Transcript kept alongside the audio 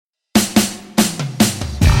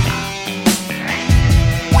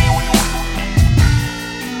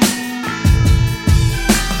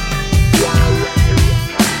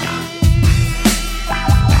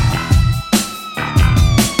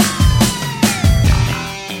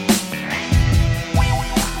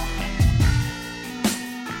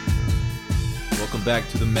welcome back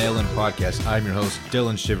to the Mail-In Podcast. I'm your host,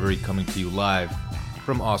 Dylan Shivery, coming to you live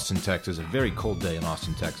from Austin, Texas. A very cold day in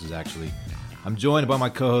Austin, Texas, actually. I'm joined by my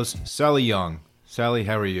co-host, Sally Young. Sally,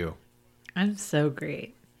 how are you? I'm so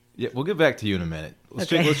great. Yeah, we'll get back to you in a minute.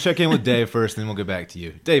 Let's Okay. check in with Dave first, and then we'll get back to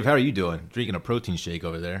you. Dave, how are you doing? Drinking a protein shake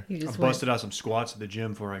over there. You I just busted out some squats at the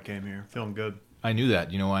gym before I came here. Feeling good. I knew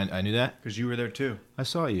that. You know why I knew that? Because you were there too. I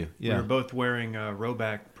saw you. Yeah. We were both wearing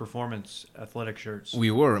Roback Performance athletic shirts. We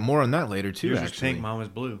were. More on that later, too, Yours was actually. pink, mine was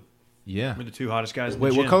blue. Yeah. We're the two hottest guys in Wait,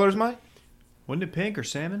 the gym. what color is mine? Wasn't it pink or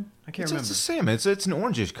salmon? I can't remember. It's a salmon. It's an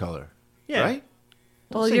orangish color. Yeah. Right?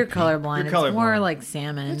 Well, say you're pink. colorblind. You're It's more colorblind. like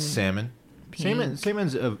salmon. It's salmon. Pink.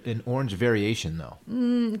 Salmon's an orange variation, though.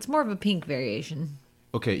 It's more of a pink variation.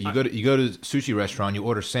 Okay, you go to sushi restaurant, you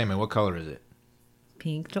order salmon. What color is it?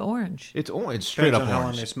 Pink to orange. It's orange. It's straight Depends up on how long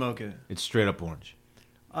orange. they smoke it. It's straight up orange.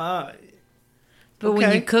 Uh, But when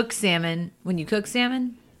Okay. you cook salmon,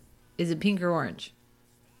 is it pink or orange?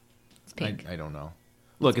 It's pink. I don't know.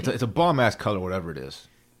 Look, it's a bomb ass color, whatever it is.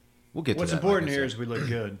 We'll get what's to that. important like I here said. is we look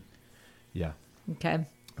good. Yeah. Okay. I'm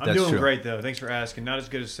That's doing true. great though. Thanks for asking. Not as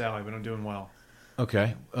good as Sally, but I'm doing well.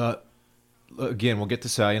 Okay. Again, we'll get to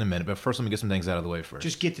Sally in a minute, but first let me get some things out of the way first.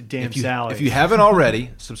 Just get to damn Sally. If you haven't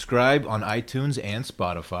already, subscribe on iTunes and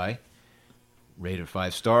Spotify. Rate it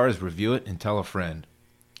 5 stars, review it, and tell a friend.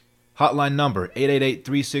 Hotline number,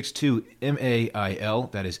 888-362-MAIL.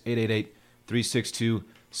 That is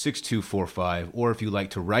 888-362-6245. Or if you like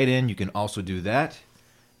to write in, you can also do that.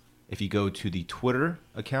 If you go to the Twitter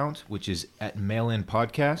account, which is at Mail-In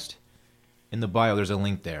Podcast, in the bio there's a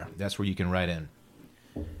link there. That's where you can write in.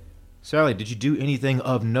 Sally, did you do anything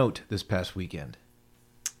of note this past weekend?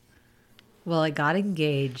 Well, I got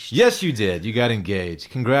engaged. Yes, you did. You got engaged.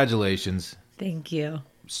 Congratulations. Thank you.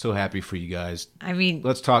 I'm so happy for you guys. I mean,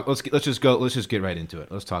 Let's talk. Let's just go. Let's just get right into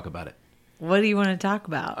it. Let's talk about it. what do you want to talk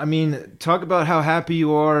about? I mean, talk about how happy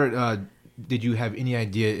you are. Did you have any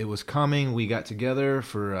idea it was coming? We got together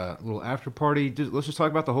for a little after party. Let's just talk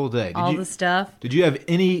about the whole day. All the stuff. Did you have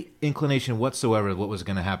any inclination whatsoever of what was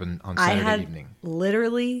going to happen on I Saturday had evening?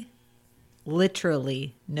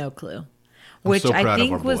 literally no clue. I'm Which so proud I of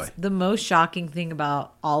think our was boy. the most shocking thing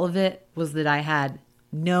about all of it was that I had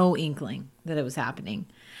no inkling that it was happening.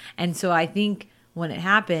 And so I think when it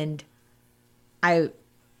happened, I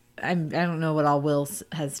don't know what all Will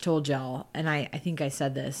has told y'all, and I think I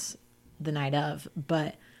said this the night of,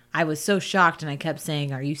 but I was so shocked and I kept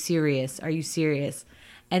saying, "Are you serious? Are you serious?"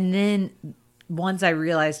 And then once I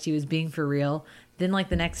realized he was being for real, then like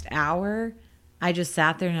the next hour, I just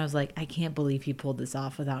sat there and I was like, I can't believe he pulled this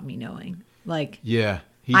off without me knowing. Like, Yeah,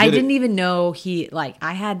 I didn't even know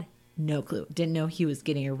I had no clue. Didn't know he was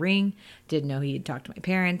getting a ring. Didn't know he had talked to my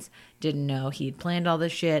parents. Didn't know he had planned all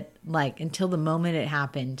this shit. Like, until the moment it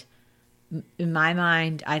happened, in my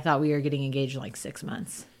mind, I thought we were getting engaged in like 6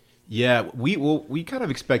 months. Yeah, we kind of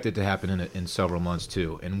expected it to happen in several months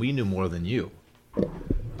too, and we knew more than you.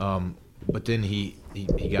 But then he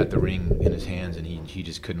got the ring in his hands, and he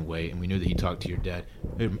just couldn't wait, and we knew that he talked to your dad.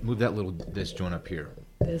 Hey, move this joint up here.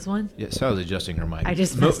 This one? Yeah, Sal's adjusting her mic. I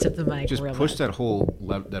just messed up the mic Just real push bad.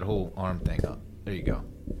 that whole arm thing up. There you go.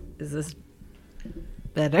 Is this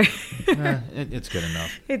better? It's good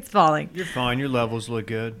enough. It's falling. You're fine. Your levels look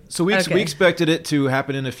good. So we Okay. expected it to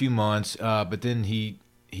happen in a few months, but then he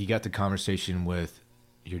got the conversation with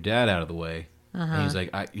your dad out of the way, and he's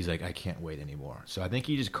like, I can't wait anymore. So I think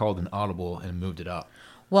he just called an audible and moved it up.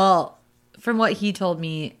 Well, from what he told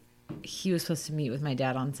me, he was supposed to meet with my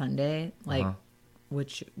dad on Sunday,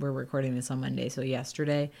 which we're recording this on Monday, so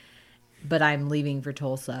yesterday. But I'm leaving for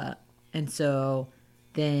Tulsa, and so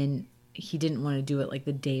then he didn't want to do it like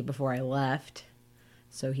the day before I left,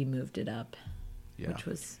 so he moved it up, which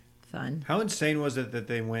was fun. How insane was it that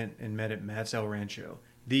they went and met at Matt's El Rancho?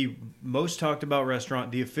 The most talked about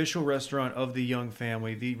restaurant, the official restaurant of the Young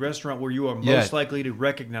family, the restaurant where you are most likely to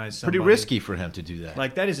recognize somebody. Pretty risky for him to do that.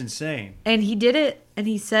 Like, that is insane. And he did it, and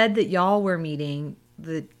he said that y'all were meeting,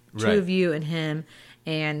 the two Right. of you and him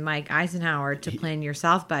and Mike Eisenhower, to plan your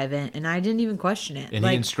South by event, and I didn't even question it. And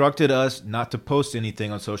he instructed us not to post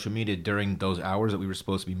anything on social media during those hours that we were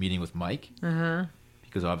supposed to be meeting with Mike.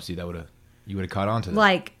 Because obviously you would have caught on to that.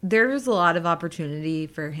 Like, there was a lot of opportunity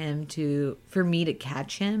for me to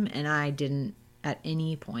catch him, and I didn't at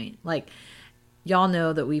any point. Like, y'all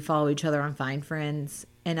know that we follow each other on Find Friends,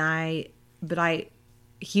 and I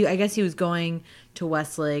guess he was going to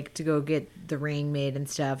Westlake to go get the ring made and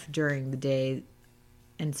stuff during the day,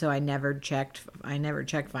 and so I never checked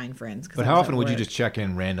Find Friends. But how often would you just check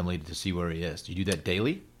in randomly to see where he is? Do you do that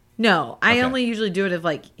daily? No, I Okay. only usually do it if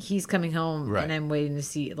like he's coming home Right. and I'm waiting to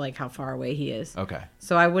see like how far away he is. Okay.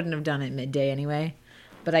 So I wouldn't have done it midday anyway.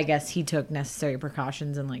 But I guess he took necessary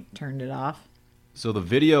precautions and like turned it off. So the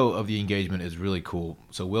video of the engagement is really cool.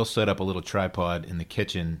 So Will set up a little tripod in the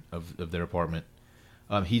kitchen of their apartment.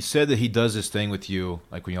 He said that he does this thing with you,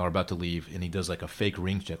 like when y'all are about to leave, and he does like a fake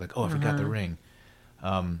ring check, like, oh, I forgot the ring.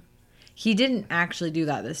 He didn't actually do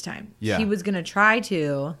that this time. Yeah. He was going to try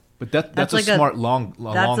to. But that's like a smart, long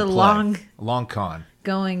that's a play. Long con.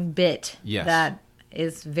 Going bit. Yes. That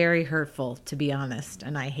is very hurtful, to be honest,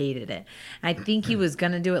 and I hated it. I think he was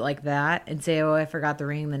going to do it like that and say, oh, I forgot the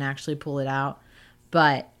ring, then actually pull it out.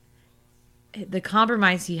 But the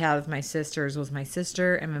compromise he had with my sisters was my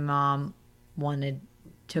sister and my mom wanted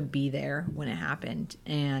to be there when it happened,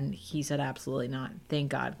 and he said absolutely not.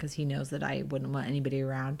 Thank God, because he knows that I wouldn't want anybody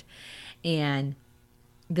around. And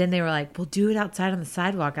then they were like, we'll do it outside on the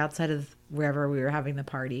sidewalk outside of wherever we were having the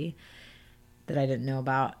party that I didn't know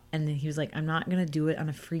about. And then he was like, I'm not gonna do it on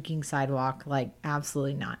a freaking sidewalk, like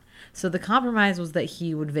absolutely not. So the compromise was that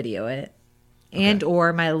he would video it, and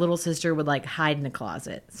or my little sister would like hide in a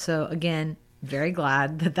closet. So again, very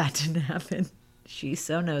glad that didn't happen. She's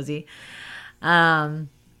so nosy. And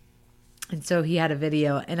so he had a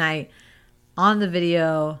video, and on the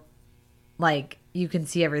video, like, you can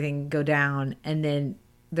see everything go down, and then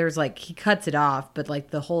there's like, he cuts it off, but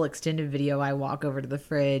like the whole extended video, I walk over to the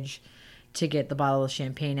fridge to get the bottle of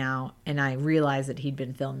champagne out, and I realize that he'd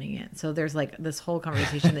been filming it. So there's like this whole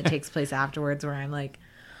conversation that takes place afterwards where I'm like,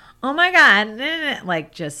 oh my God,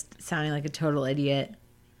 like just sounding like a total idiot.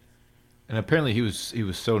 And apparently he was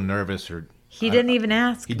so nervous, or he didn't even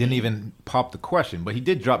ask. He didn't even pop the question, but he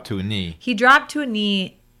did drop to a knee. He dropped to a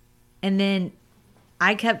knee, and then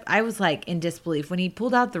I was like in disbelief. When he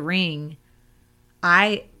pulled out the ring,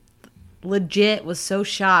 I legit was so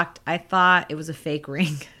shocked. I thought it was a fake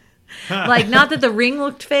ring. Like, not that the ring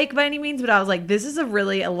looked fake by any means, but I was like, this is a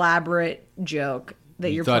really elaborate joke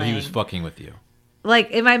that you're playing. You thought he was fucking with you.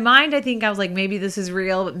 Like, in my mind, I think I was like, maybe this is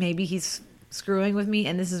real, but maybe he's screwing with me,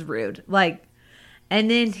 and this is rude. Like, and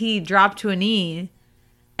then he dropped to a knee,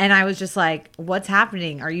 and I was just like, what's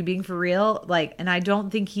happening? Are you being for real? Like, and I don't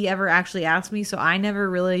think he ever actually asked me, so I never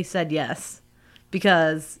really said yes,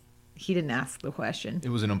 because he didn't ask the question. It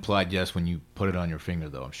was an implied yes when you put it on your finger,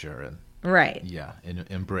 though, I'm sure. And right. yeah, and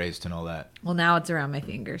embraced and all that. Well, now it's around my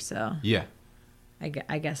finger, so yeah.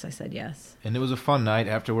 I guess I said yes. And it was a fun night.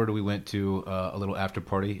 Afterward, we went to a little after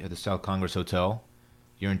party at the South Congress Hotel.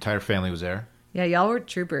 Your entire family was there. Yeah, y'all were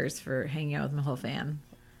troopers for hanging out with my whole fam.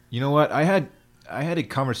 You know what? I had a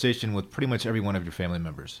conversation with pretty much every one of your family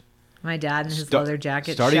members. My dad in his leather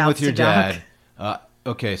jacket. Starting with your Doc. dad.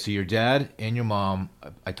 Okay, so your dad and your mom,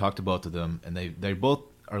 I talked to both of them, and they both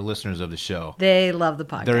are listeners of the show. They love the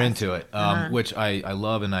podcast. They're into it, which I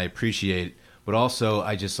love and I appreciate. But also,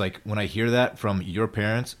 I just like, when I hear that from your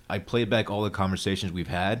parents, I play back all the conversations we've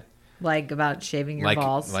had. Like about shaving your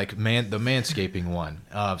balls? Like the manscaping one.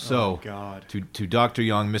 So, oh, God. To Dr.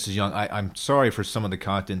 Young, Mrs. Young, I'm sorry for some of the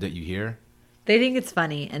content that you hear. They think it's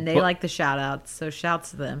funny, and they like the shout-outs, so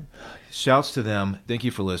shouts to them. Shouts to them. Thank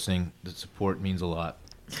you for listening. The support means a lot.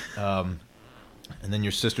 And then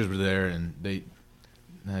your sisters were there, and they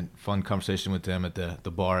had fun conversation with them at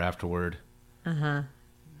the bar afterward. Uh-huh.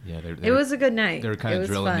 Yeah, it was a good night. They were kind of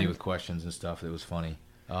drilling me with questions and stuff. It was funny.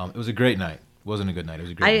 It was a great night. It wasn't a good night. It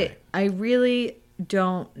was a great night. I really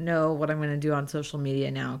don't know what I'm going to do on social media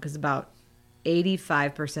now, because about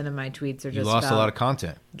 85% of my tweets are just you lost a lot of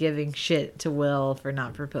content. Giving shit to Will for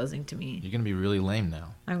not proposing to me. You're going to be really lame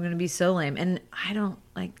now. I'm going to be so lame. And I don't,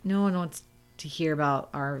 like, no one wants to hear about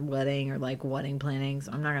our wedding or, like, wedding planning,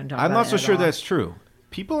 so I'm not going to talk about it. I'm not so sure that's true.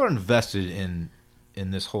 People are invested in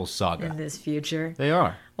this whole saga. In this future. They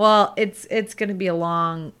are. Well, it's going to be a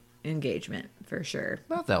long engagement for sure.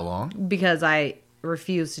 Not that long. Because I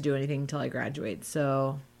refuse to do anything until I graduate.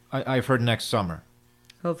 So I've heard next summer.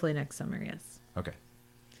 Hopefully next summer, yes. Okay.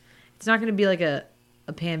 It's not going to be like a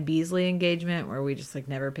Pam Beasley engagement where we just like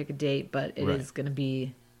never pick a date, but it is going to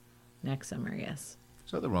be next summer, yes.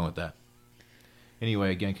 There's nothing wrong with that.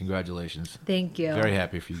 Anyway, again, congratulations. Thank you. Very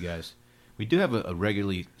happy for you guys. We do have a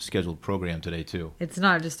regularly scheduled program today, too. It's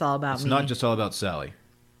not just all about me. It's not just all about Sally.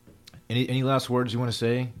 Any last words you want to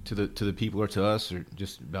say to the people or to us, or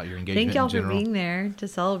just about your engagement in general? Thank y'all for being there to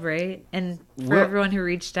celebrate, and for everyone who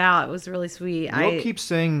reached out. It was really sweet. Will keeps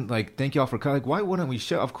saying, like, thank y'all for coming. Like, why wouldn't we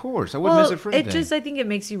show? Of course. I wouldn't miss it for anything. I think it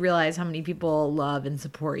makes you realize how many people love and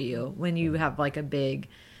support you when you have, like, a big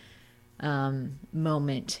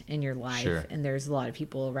moment in your life. Sure. And there's a lot of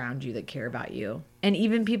people around you that care about you. And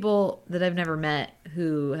even people that I've never met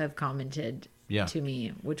who have commented to me,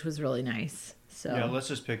 which was really nice. So yeah, Les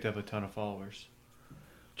just picked up a ton of followers.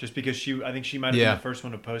 Just because I think she might have been the first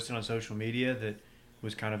one to post it on social media that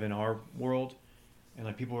was kind of in our world. And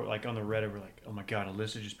like people were like on the Reddit were like, "Oh my God,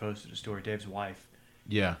 Alyssa just posted a story. Dave's wife.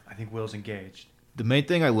 Yeah. I think Will's engaged." The main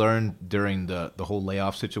thing I learned during the whole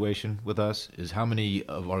layoff situation with us is how many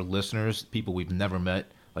of our listeners, people we've never met,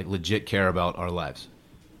 like legit care about our lives.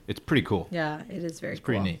 It's pretty cool. Yeah, it is very It's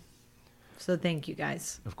pretty neat. So thank you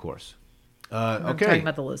guys. Of course. I'm Okay. talking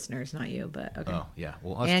about the listeners, not you, but okay. Oh, yeah.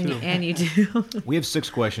 Well, us and too. and you too. We have 6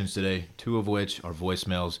 questions today, 2 of which are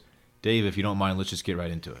voicemails. Dave, if you don't mind, let's just get right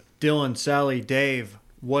into it. Dylan, Sally, Dave,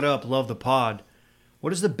 what up? Love the pod.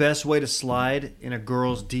 What is the best way to slide in a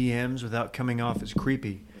girl's DMs without coming off as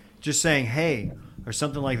creepy? Just saying hey or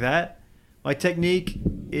something like that? My technique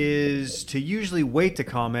is to usually wait to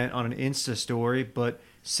comment on an Insta story, but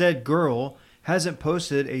said girl hasn't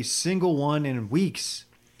posted a single one in weeks.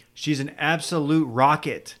 She's an absolute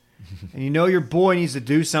rocket. And you know your boy needs to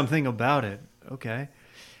do something about it. Okay.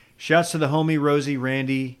 Shouts to the homie Rosie,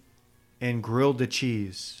 Randy, and Grilled the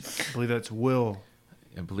Cheese. I believe that's Will.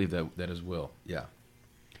 I believe that is Will. Yeah.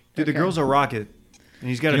 Dude, the Okay. girl's a rocket. And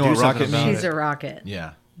he's got to You know do what something rocket about means? She's it. a rocket.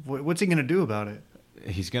 Yeah. What's he going to do about it?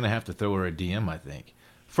 He's going to have to throw her a DM, I think.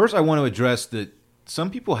 First, I want to address that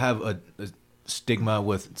some people have a stigma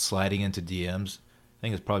with sliding into DMs. I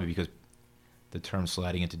think it's probably because the term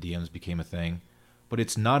sliding into DMs became a thing. But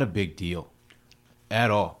it's not a big deal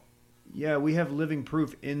at all. Yeah, we have living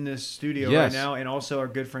proof in this studio Yes. right now, and also our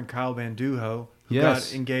good friend Kyle Banduho, who Yes.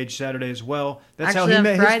 got engaged Saturday as well. That's Actually, how he on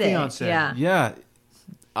met Friday, his fiance. yeah. Yeah.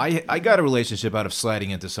 I got a relationship out of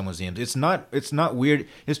sliding into someone's DMs. It's not weird.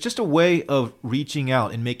 It's just a way of reaching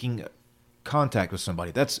out and making contact with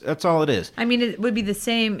somebody. That's all it is. I mean, it would be the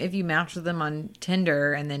same if you matched with them on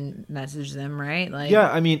Tinder and then message them, right? Like, Yeah,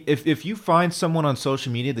 I mean, if you find someone on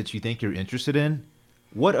social media that you think you're interested in,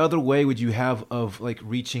 what other way would you have of like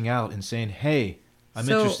reaching out and saying, "Hey, I'm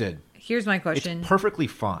So, interested"? Here's my question: It's perfectly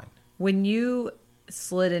fine. When you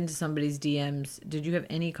slid into somebody's DMs, did you have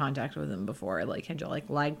any contact with them before? Like, had you like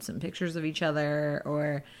liked some pictures of each other,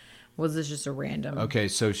 or was this just a random? Okay,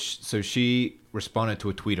 so she responded to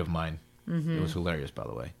a tweet of mine. Mm-hmm. It was hilarious, by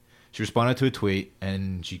the way. She responded to a tweet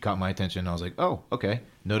and she caught my attention. I was like, "Oh, okay."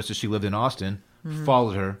 Noticed that she lived in Austin. Mm-hmm.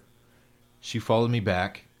 Followed her. She followed me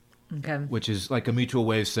back, Okay. which is like a mutual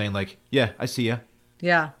way of saying like, "Yeah, I see ya."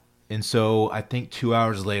 Yeah. And so I think 2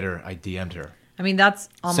 hours later, I DM'd her. I mean, that's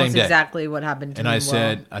almost Same day. exactly what happened to And me. I Will.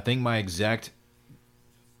 said, I think my exact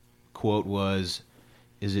quote was,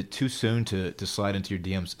 "Is it too soon to slide into your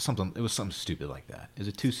DMs?" Something, it was something stupid like that. Is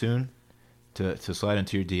it too soon to slide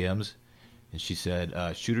into your DMs? And she said,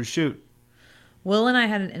 "Shoot or shoot." Will and I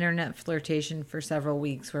had an internet flirtation for several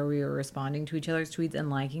weeks where we were responding to each other's tweets and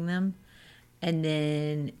liking them. And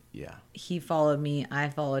then Yeah. he followed me, I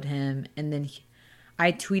followed him, and then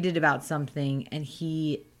I tweeted about something and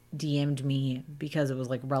he DM'd me because it was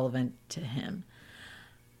like relevant to him.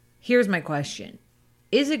 Here's my question.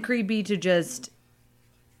 Is it creepy to just,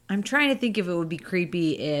 I'm trying to think if it would be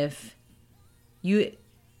creepy if you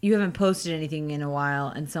haven't posted anything in a while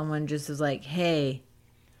and someone just is like, "Hey,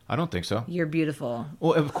 I don't think so. you're beautiful."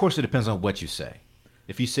 Well, of course, it depends on what you say.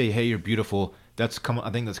 If you say, "Hey, you're beautiful," I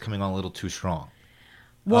think that's coming on a little too strong.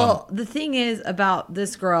 Well, the thing is about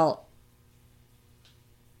this girl,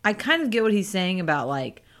 I kind of get what he's saying about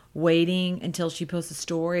like waiting until she posts a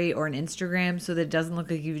story or an Instagram so that it doesn't look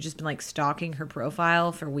like you've just been like stalking her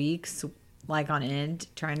profile for weeks, like on end,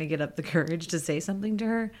 trying to get up the courage to say something to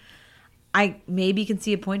her. I maybe can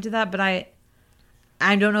see a point to that, but I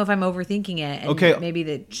don't know if I'm overthinking it. And Okay. maybe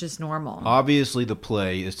that's just normal. Obviously, the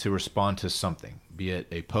play is to respond to something, be it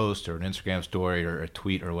a post or an Instagram story or a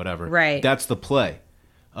tweet or whatever. Right. That's the play.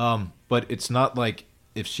 But it's not like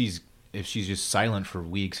if she's just silent for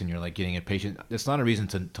weeks and you're like getting impatient, it's not a reason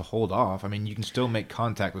to hold off. I mean, you can still make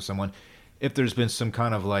contact with someone if there's been some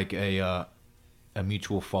kind of like a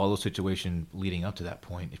mutual follow situation leading up to that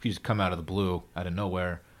point. If you just come out of the blue, out of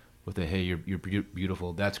nowhere, with a "Hey, you're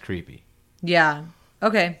beautiful," that's creepy. Yeah.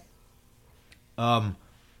 Okay.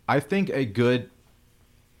 I think a good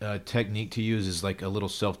technique to use is like a little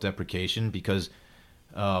self-deprecation because,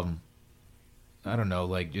 I don't know,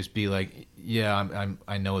 like just be like, "Yeah,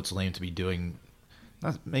 I know it's lame to be doing."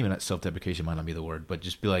 Maybe not self-deprecation might not be the word, but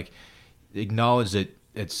just be like, acknowledge that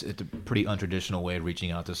it's a pretty untraditional way of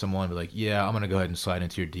reaching out to someone. Be like, "Yeah, I'm gonna go ahead and slide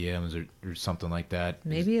into your DMs or something like that."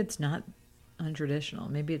 Maybe it's not untraditional.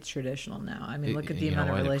 Maybe it's traditional now. I mean, look at the you know amount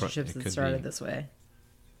of what? relationships It that could started be. this way.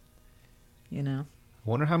 You know? I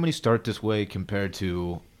wonder how many start this way compared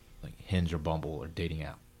to like Hinge or Bumble or dating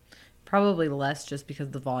app. Probably less just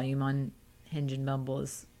because the volume on Hinge and Bumble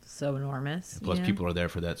is so enormous. Plus, you know? people are there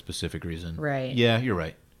for that specific reason. Right. Yeah, you're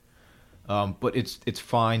right. But it's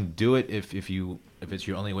fine. Do it if it's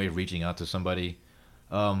your only way of reaching out to somebody.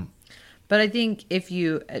 But But I think if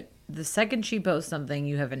you, the second she posts something,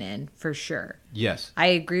 you have an in for sure. Yes. I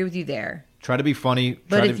agree with you there. Try to be funny.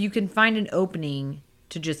 But if you can find an opening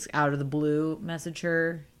to just out of the blue message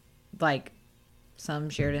her, like some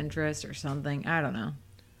shared interest or something, I don't know.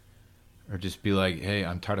 Or just be like, hey,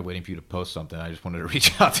 I'm tired of waiting for you to post something. I just wanted to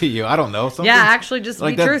reach out to you. I don't know. Something Yeah, actually just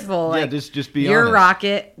like be that. truthful. Yeah, Like, just be your honest.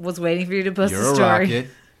 rocket was waiting for you to post You're a a story. rocket,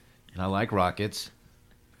 and I like rockets.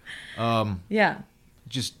 Yeah.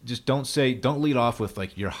 Just don't lead off with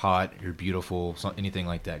like you're hot, you're beautiful, anything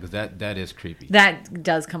like that, because that is creepy. That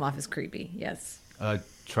does come off as creepy. Yes.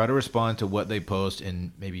 Try to respond to what they post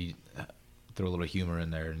and maybe throw a little humor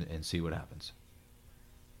in there and see what happens.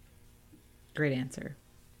 Great answer.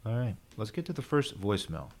 All right, let's get to the first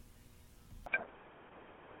voicemail.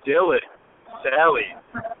 Dylan, Sally,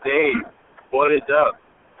 Dave, what is up?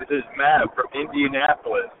 This is Matt from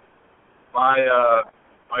Indianapolis.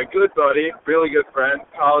 My good buddy, really good friend,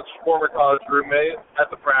 former college roommate at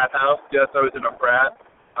the frat house. Yes, I was in a frat.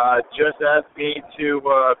 Just asked me to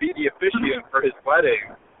be the officiant for his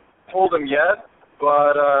wedding. Told him yes,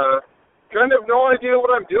 but kind of no idea what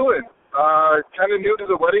I'm doing. Kind of new to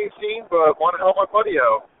the wedding scene, but want to help my buddy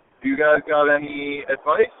out. Do you guys got any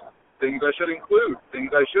advice? Things I should include?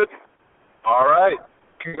 Things I shouldn't? All right.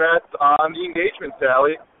 Congrats on the engagement,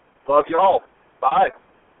 Sally. Love y'all. Bye.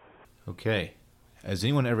 Okay, has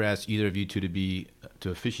anyone ever asked either of you two to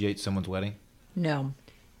officiate someone's wedding? No.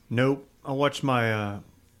 Nope. I watched my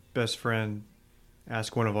best friend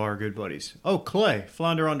ask one of our good buddies. Oh, Clay,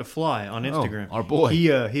 Flounder on the Fly on Instagram. our boy. He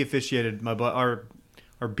officiated our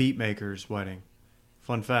beat maker's wedding.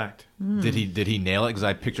 Fun fact. Did he nail it? Because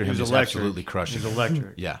I pictured him He was just electric. absolutely crushing He was it.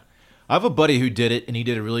 electric. Yeah. I have a buddy who did it, and he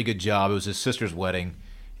did a really good job. It was his sister's wedding,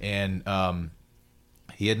 and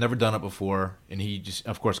he had never done it before, and he just,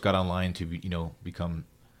 of course, got online to become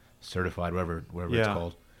certified, whatever it's Yeah.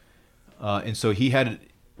 called. And so he had,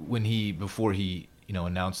 before he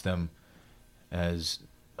announced them as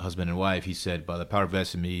husband and wife, he said, "By the power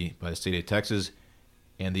vested in me by the state of Texas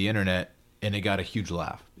and the internet," and it got a huge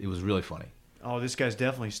laugh. It was really funny. Oh, this guy's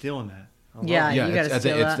definitely stealing that. I love Yeah, it. Yeah, you gotta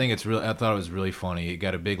steal that. it's really. I thought it was really funny. It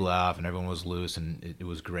got a big laugh, and everyone was loose, and it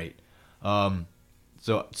was great.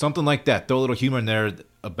 So something like that. Throw a little humor in there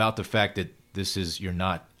about the fact that this is you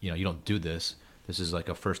don't do this. This is like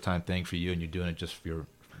a first time thing for you, and you're doing it just for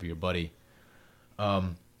your buddy.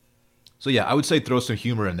 So yeah, I would say throw some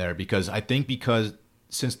humor in there because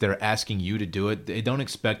since they're asking you to do it, they don't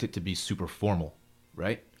expect it to be super formal,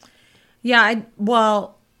 right? Yeah,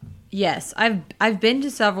 yes. I've been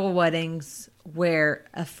to several weddings where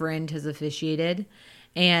a friend has officiated,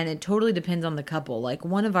 and it totally depends on the couple. Like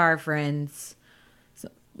one of our friends,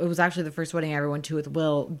 it was actually the first wedding I ever went to with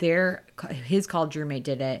Will. His college roommate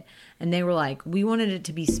did it, and they were like, we wanted it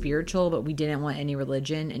to be spiritual, but we didn't want any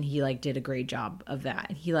religion, and he did a great job of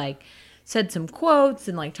that. He said some quotes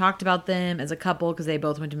and talked about them as a couple because they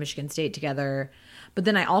both went to Michigan State together. But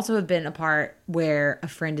then I also have been a part where a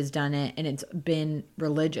friend has done it and it's been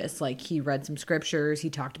religious. He read some scriptures, he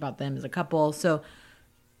talked about them as a couple. So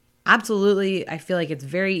absolutely, I feel like it's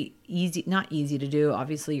very easy, not easy to do.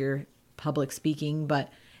 Obviously, you're public speaking, but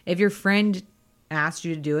if your friend asked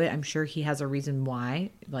you to do it, I'm sure he has a reason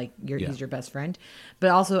why. He's your best friend. But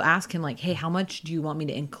also ask him hey, how much do you want me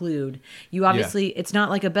to include? You obviously, it's not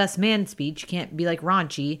like a best man speech. You can't be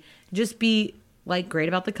raunchy. Just be great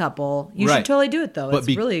about the couple. You Right. should totally do it though. But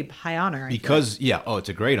It's really high honor. I feel like. It's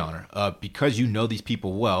a great honor. Because you know these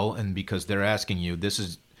people well, and because they're asking you,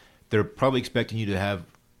 they're probably expecting you to have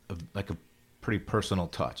a pretty personal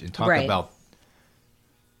touch and talk Right. about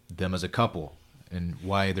them as a couple and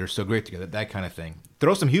why they're so great together, that kind of thing.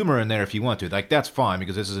 Throw some humor in there if you want to. That's fine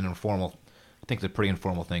because this is an informal. I think it's a pretty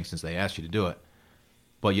informal thing since they asked you to do it.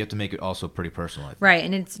 But you have to make it also pretty personal. I think. Right,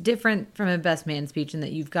 and it's different from a best man speech in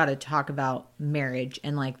that you've got to talk about marriage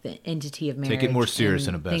and the entity of marriage. Take it more serious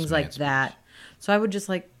and than a best things man like speech. that. So I would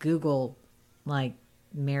just Google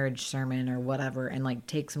marriage sermon or whatever and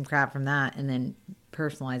take some crap from that and then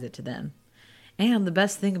personalize it to them. And the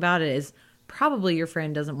best thing about it is probably your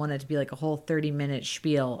friend doesn't want it to be a whole 30-minute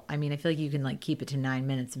spiel. I mean, I feel like you can keep it to 9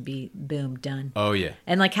 minutes and be boom done. Oh yeah.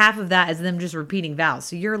 And half of that is them just repeating vows.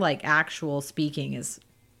 So your actual speaking is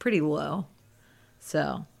pretty low.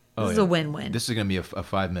 So this is a win-win. This is going to be a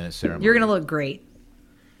 5-minute ceremony. You're going to look great.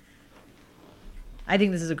 I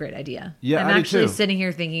think this is a great idea. Yeah, I'm I do actually too. sitting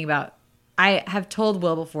here thinking about, I have told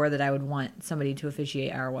Will before that I would want somebody to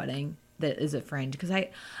officiate our wedding that is a friend. Because I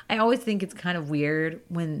always think it's kind of weird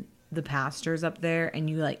when the pastor's up there and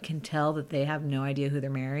you can tell that they have no idea who they're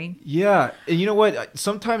marrying. Yeah, and you know what?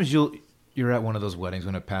 Sometimes you're at one of those weddings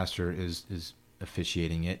when a pastor is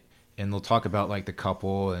officiating it, and they'll talk about like the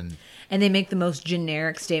couple and they make the most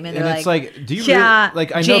generic statement. And They're it's like, do you yeah, really,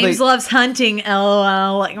 like, I know James they, loves hunting,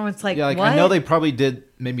 LOL. Like, it's like, yeah, like what? I know they probably did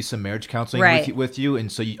maybe some marriage counseling Right. with you,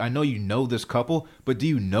 and so I know you know this couple, but do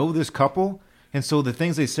you know this couple? And so the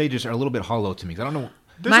things they say just are a little bit hollow to me. 'Cause I don't know.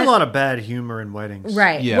 There's a lot of bad humor in weddings.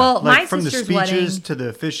 Right. Yeah. Well, Like my from the sister's speeches wedding. to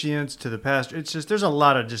the officiants to the pastor. It's just, there's a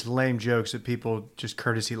lot of just lame jokes that people just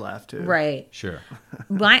courtesy laugh to. Right. Sure.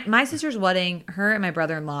 My sister's wedding, her and my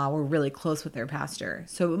brother-in-law were really close with their pastor.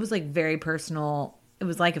 So it was like very personal. It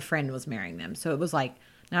was like a friend was marrying them. So it was like,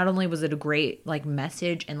 not only was it a great like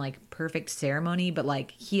message and like perfect ceremony, but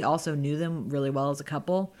like he also knew them really well as a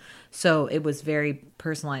couple. So it was very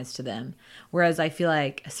personalized to them. Whereas I feel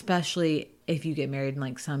like, especially if you get married in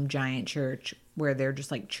like some giant church where they're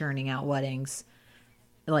just like churning out weddings,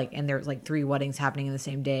 like, and there's like 3 weddings happening in the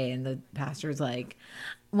same day, and the pastor's like,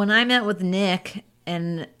 when I met with Nick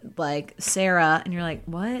and like Sarah, and you're like,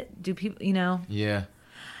 what do people, you know? Yeah.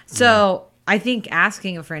 So I think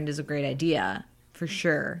asking a friend is a great idea for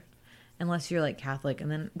sure, unless you're like Catholic,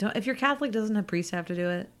 and then if you're Catholic, doesn't a priest have to do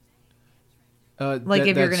it? Like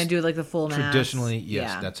if you're going to do like the full mass. Traditionally, yes,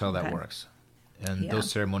 Yeah. that's how that Okay. works. And Yeah. those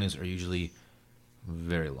ceremonies are usually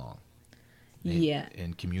very long. Yeah.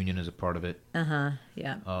 And communion is a part of it. Yeah.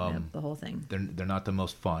 Yep, the whole thing. They're not the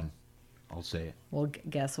most fun. I'll say it. Well,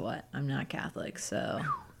 guess what? I'm not Catholic, so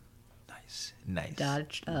Nice.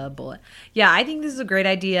 dodged a bullet. Yeah, I think this is a great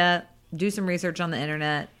idea. Do some research on the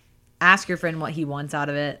internet. Ask your friend what he wants out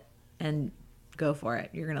of it, and go for it.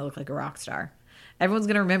 You're gonna look like a rock star. Everyone's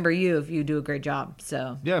gonna remember you if you do a great job.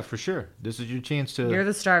 So Yeah, for sure. This is your chance to. you're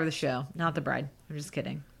the star of the show, not the bride. I'm just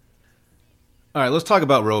kidding. All right, let's talk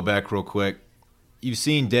about Rhoback real quick. You've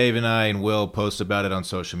seen Dave and I and Will post about it on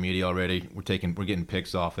social media already. We're getting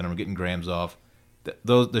pics off and we're getting grams off.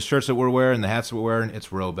 The shirts that we're wearing, the hats that we're wearing, it's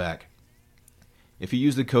Rhoback. If you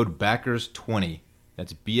use the code BACKERS20,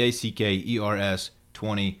 that's BACKERS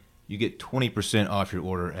 20, you get 20% off your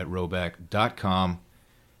order at rhoback.com,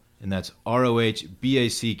 and that's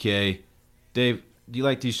ROHBACK. Dave, do you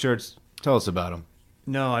like these shirts? Tell us about them.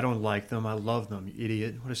 No, I don't like them. I love them, you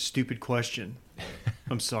idiot. What a stupid question.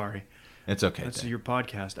 I'm sorry. It's okay. That's Dave. your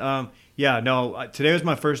podcast. Yeah, no, today was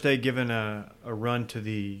my first day giving a run to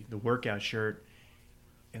the workout shirt.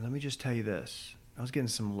 And let me just tell you this. I was getting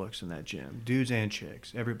some looks in that gym. Dudes and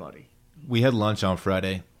chicks. Everybody. We had lunch on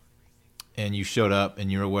Friday, and you showed up,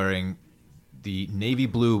 and you were wearing the navy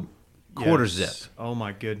blue quarter Yes. zip. Oh,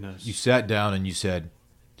 my goodness. You sat down and you said,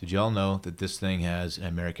 "Did y'all know that this thing has an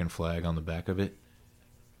American flag on the back of it?"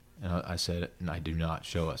 And I said, "I do not.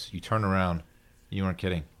 Show us." You turn around. You weren't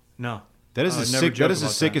kidding. No. That is I would the never sick. joke That is the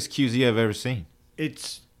about sickest QZ I've ever seen.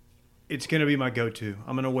 It's going to be my go-to.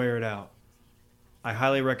 I'm going to wear it out. I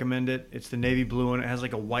highly recommend it. It's the navy blue one. It has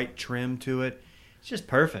like a white trim to it. It's just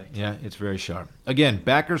perfect. Yeah, it's very sharp. Again,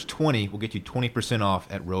 Backers20 will get you 20% off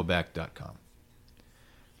at rhoback.com. All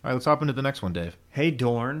right, let's hop into the next one, Dave. Hey,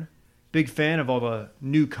 Dorn. Big fan of all the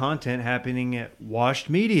new content happening at Washed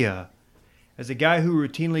Media. As a guy who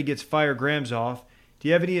routinely gets fire grams off, do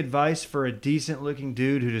you have any advice for a decent-looking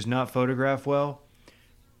dude who does not photograph well?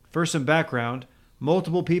 For some background,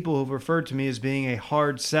 multiple people have referred to me as being a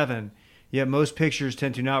hard 7, yet most pictures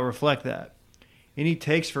tend to not reflect that. Any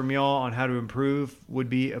takes from y'all on how to improve would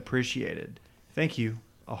be appreciated. Thank you,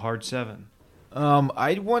 a hard 7.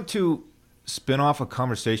 I want to spin off a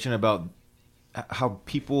conversation about how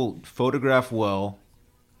people photograph well,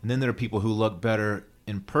 and then there are people who look better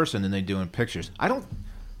in person than they do in pictures.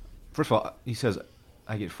 First of all, he says,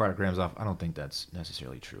 I get 5 grams off. I don't think that's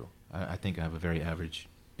necessarily true. I think I have a very average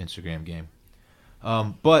Instagram game.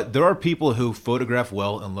 But there are people who photograph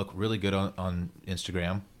well and look really good on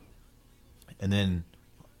Instagram. And then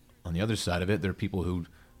on the other side of it, there are people who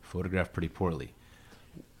photograph pretty poorly.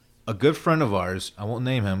 A good friend of ours, I won't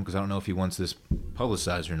name him because I don't know if he wants this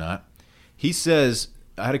publicized or not. He says,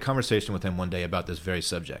 I had a conversation with him one day about this very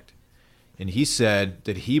subject. And he said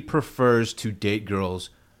that he prefers to date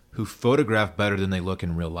girls who photograph better than they look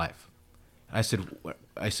in real life. I said,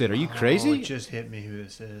 are you crazy? Oh, it just hit me who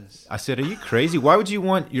this is. I said, are you crazy? Why would you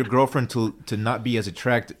want your girlfriend to not be as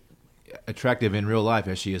attractive in real life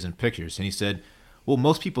as she is in pictures? And he said, well,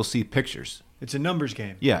 most people see pictures. It's a numbers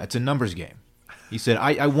game. Yeah, it's a numbers game. He said,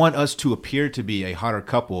 I want us to appear to be a hotter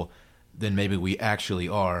couple than maybe we actually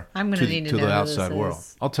are I'm gonna need to know the who outside this world.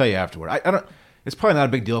 is. I'll tell you afterward. I don't. It's probably not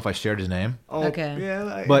a big deal if I shared his name. Oh, Okay.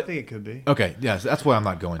 Yeah, I But- think it could be. Okay, yes, that's why I'm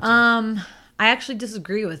not going to. I actually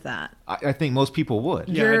disagree with that. I think most people would.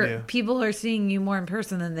 Yeah, I do. People are seeing you more in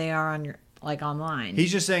person than they are on your like online.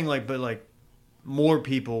 He's just saying, more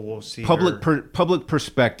people will see Public her. public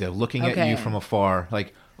perspective, looking at Okay. you from afar,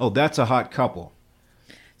 like, oh, that's a hot couple.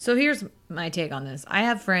 So here's my take on this. I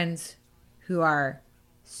have friends who are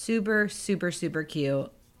super, super, super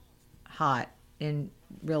cute, hot in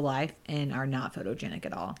real life, and are not photogenic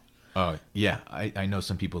at all. Oh, yeah. I know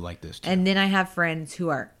some people like this, too. And then I have friends who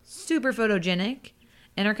are super photogenic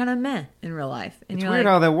and are kind of meh in real life. And It's you're weird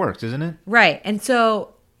like, how that works, isn't it? right. And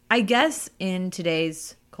so I guess in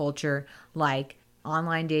today's culture, like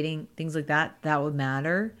online dating, things like that, that would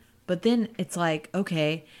matter. But then it's like,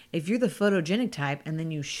 okay, if you're the photogenic type and then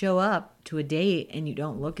you show up to a date and you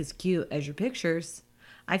don't look as cute as your pictures,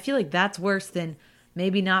 I feel like that's worse than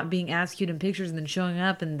maybe not being as cute in pictures and then showing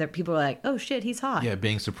up and people are like, oh shit, he's hot. Yeah,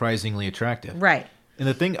 being surprisingly attractive. Right. And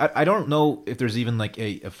the thing, I don't know if there's even like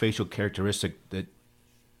a facial characteristic that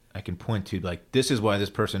I can point to, like, this is why this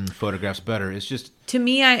person photographs better. It's just, To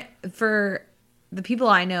me, for the people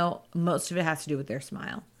I know, most of it has to do with their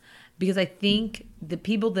smile. Because I think the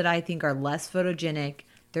people that I think are less photogenic,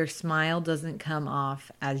 their smile doesn't come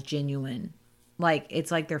off as genuine. Like, it's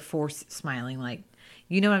like they're forced smiling. Like,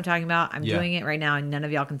 you know what I'm talking about? I'm Yeah. doing it right now, and none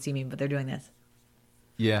of y'all can see me, but they're doing this.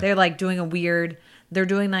 yeah. They're like doing they're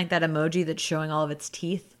doing like that emoji that's showing all of its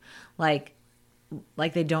teeth. Like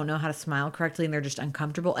they don't know how to smile correctly and they're just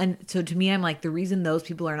uncomfortable. And so to me, I'm like, the reason those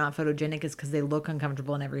people are not photogenic is because they look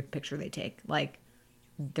uncomfortable in every picture they take. Like,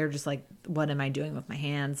 they're just like, what am I doing with my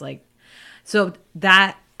hands? Like, so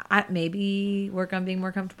that maybe work on being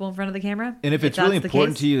more comfortable in front of the camera. And if it's really that's the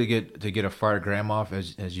important case. to you to get a fire gram off,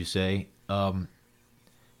 as you say,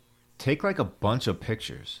 take like a bunch of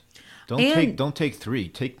pictures. Don't take 3.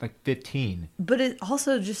 Take like 15. But it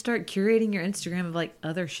also just start curating your Instagram of like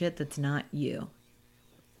other shit that's not you.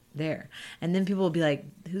 There. And then people will be like,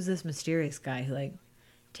 who's this mysterious guy who like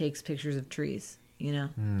takes pictures of trees? You know?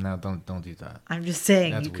 No, don't do that. I'm just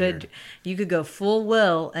saying That's you could go full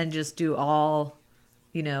will and just do all,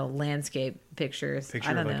 landscape pictures. Picture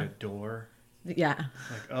I of don't like know. a door. Yeah.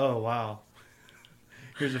 Like, oh wow,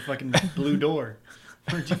 here's a fucking blue door.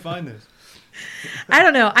 Where'd you find this? I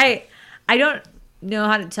don't know. I don't know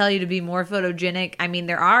how to tell you to be more photogenic. I mean,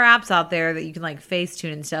 there are apps out there that you can like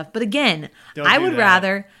Facetune and stuff. But again, Don't I do would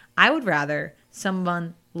that. rather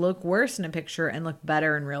someone look worse in a picture and look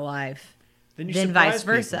better in real life Then you than surprise vice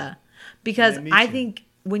versa. people. Because When they meet I you. think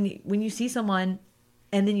when you see someone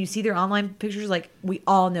and then you see their online pictures, like we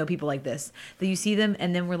all know people like this, that you see them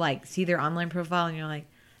and then we're like, see their online profile and you're like,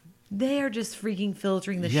 they are just freaking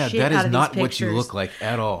filtering the Yeah, shit that out is of not these what pictures. you look like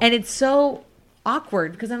at all. And it's so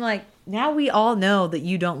awkward because I'm like, now we all know that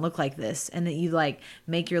you don't look like this and that you like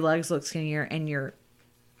make your legs look skinnier and your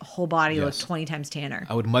whole body looks Yes. 20 times tanner.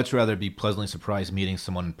 I would much rather be pleasantly surprised meeting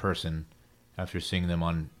someone in person after seeing them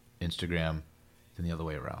on Instagram than the other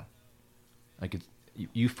way around. Like,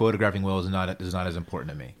 you photographing well is not as important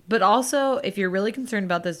to me. But also, if you're really concerned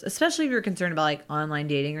about this, especially if you're concerned about like online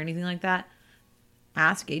dating or anything like that,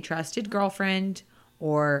 ask a trusted girlfriend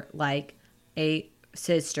or like a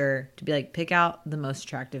sister to be like, pick out the most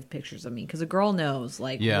attractive pictures of me. Because a girl knows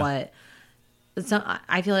like Yeah. what.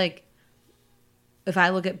 I feel like if I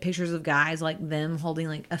look at pictures of guys like them holding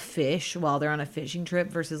like a fish while they're on a fishing trip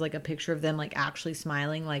versus like a picture of them like actually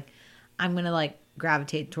smiling, like I'm gonna like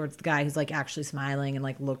gravitate towards the guy who's like actually smiling and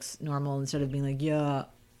like looks normal instead of being like, yeah,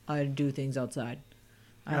 I do things outside.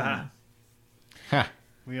 I don't know. Ha.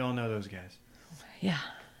 We all know those guys. Yeah.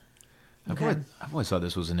 I've Okay. always thought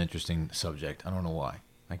this was an interesting subject. I don't know why.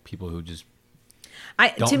 Like people who just I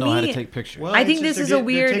don't to know me, how to take pictures. Well, I it's think just this is they're a taking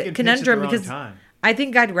weird pics at the conundrum wrong because time. I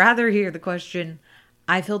think I'd rather hear the question,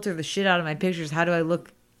 I filter the shit out of my pictures. How do I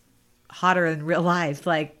look hotter in real life?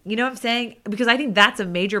 Like, you know what I'm saying? Because I think that's a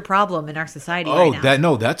major problem in our society right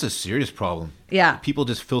now. That's a serious problem. Yeah. People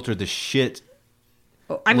just filter the shit.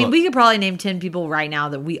 I mean, Look. we could probably name 10 people right now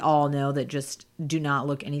that we all know that just do not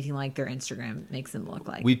look anything like their Instagram makes them look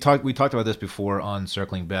like. We talked about this before on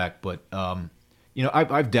Circling Back, but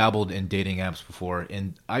I've dabbled in dating apps before,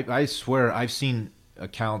 and I swear I've seen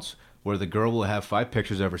accounts where the girl will have 5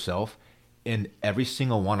 pictures of herself, and every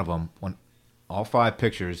single one of them, all 5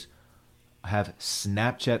 pictures, have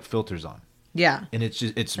Snapchat filters on. Yeah. And it's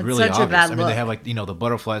That's really such a obvious. bad I mean, look. they have like the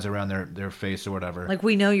butterflies around their face or whatever. Like,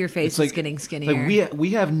 we know your face It's like is getting skinnier. Like we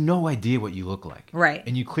have no idea what you look like, Right.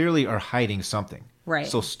 And you clearly are hiding something, Right.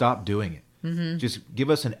 So stop doing it. Mm-hmm. Just give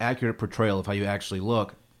us an accurate portrayal of how you actually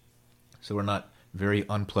look, so we're not very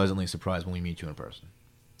unpleasantly surprised when we meet you in person.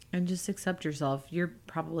 And just accept yourself. You're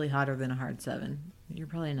probably hotter than a hard 7. You're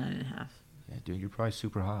probably a 9.5. Yeah, dude, you're probably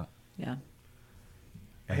super hot. Yeah.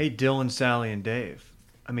 Hey, Dylan, Sally, and Dave.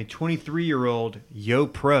 I'm a 23-year-old Yo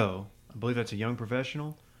Pro. I believe that's a young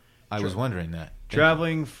professional. I was wondering that.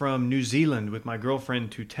 Traveling from New Zealand with my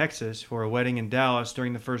girlfriend to Texas for a wedding in Dallas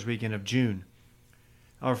during the first weekend of June.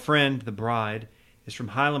 Our friend, the bride, is from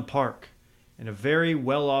Highland Park and a very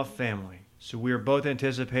well-off family. So we are both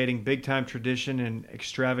anticipating big-time tradition and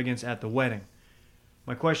extravagance at the wedding.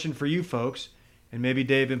 My question for you folks, and maybe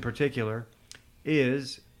Dave in particular,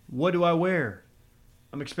 is what do I wear?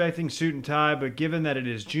 I'm expecting suit and tie, but given that it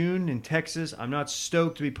is June in Texas, I'm not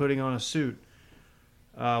stoked to be putting on a suit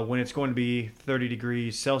when it's going to be 30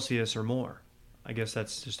 degrees Celsius or more. I guess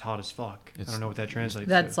that's just hot as fuck. I don't know what that translates to.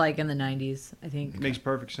 That's like in the 90s, I think. It makes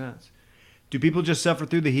perfect sense. Do people just suffer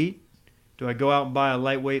through the heat? Do I go out and buy a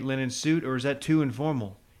lightweight linen suit, or is that too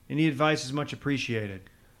informal? Any advice is much appreciated.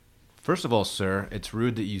 First of all, sir, it's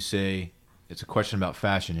rude that you say it's a question about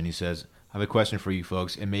fashion, and he says, I have a question for you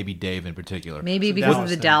folks, and maybe Dave in particular. Maybe It's a because of Dallas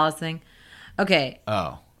the thing. Dallas thing. Okay.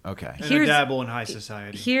 Oh, okay. And Here's- a dabble in high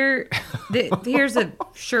society. Here's a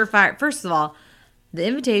surefire. First of all, the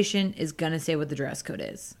invitation is going to say what the dress code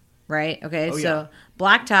is, right? Okay, Oh, so yeah.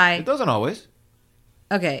 black tie. It doesn't always.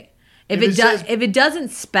 Okay. If it says- If it doesn't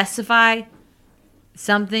specify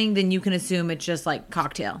something, then you can assume it's just like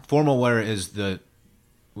cocktail. Formal wear is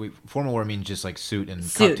formal wear means just like suit and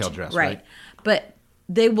Suit, cocktail dress, right? right? But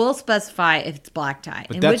they will specify if it's black tie.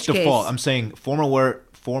 But in that's which default. case, I'm saying formal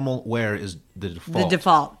wear is the default. the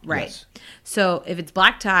default, right? Yes. So if it's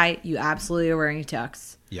black tie, you absolutely are wearing a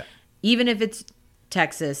tux. Yeah. Even if it's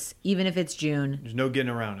Texas, even if it's June, There's no getting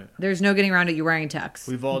around it. there's no getting around it. You're wearing a tux.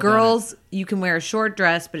 We've all done Girls, you can wear a short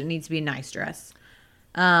dress, but it needs to be a nice dress.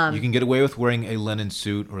 You can get away with wearing a linen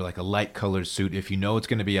suit or like a light colored suit if you know it's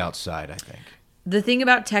going to be outside, I think. The thing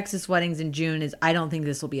about Texas weddings in June is I don't think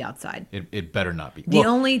this will be outside. It better not be. The Well,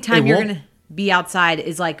 only it time you're won't- going to be outside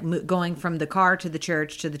is like going from the car to the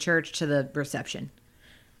church to the reception.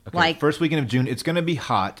 Okay, like- first weekend of June, it's going to be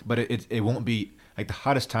hot, but it won't be like the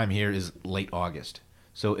hottest time here is late August.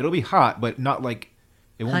 So it'll be hot, but not like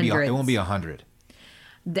it won't Hundreds. be 100.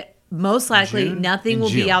 Most likely, June? nothing In will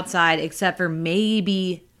June. be outside except for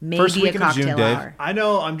maybe First a weekend of June, cocktail Dave. hour. I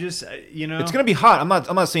know. I'm just, It's going to be hot. I'm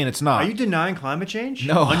not saying it's not. Are you denying climate change?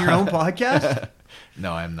 No. On your own podcast?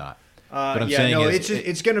 No, I'm not. But I'm yeah, saying no, is, it's just,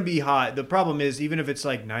 it's going to be hot. The problem is, even if it's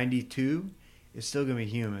like 92, it's still going to be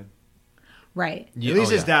humid. Right. Yeah, At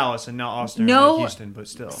least oh, it's yeah. Dallas and not Austin No. or Houston, but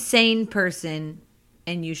still. Sane person,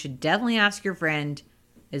 and you should definitely ask your friend,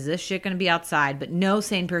 is this shit going to be outside? But no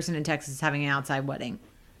sane person in Texas is having an outside wedding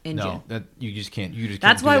in June. No, that you just can't. You just can't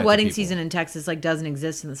That's do why that to wedding people. season in Texas like doesn't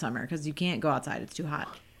exist in the summer because you can't go outside. It's too hot.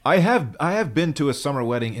 I have been to a summer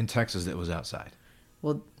wedding in Texas that was outside.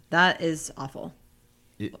 Well, that is awful.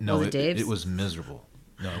 No, Was it Dave's? It was miserable.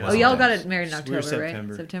 No, it Oh, wasn't y'all got Dave's. it married in We were October,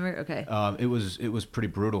 September. right? September. Okay. It was pretty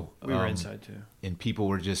brutal. We were inside too. and people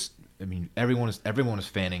were just. I mean, everyone is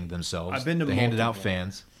fanning themselves. I've been to They handed out multiple.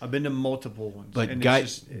 fans, I've been to multiple ones. but and guys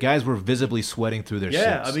it's just, guys were visibly sweating through their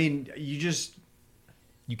yeah, suits. I mean, you just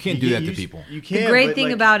you can't do that to you- people. You can't. The great but, thing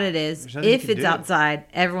like, about it is, there's nothing you if can it's do. outside,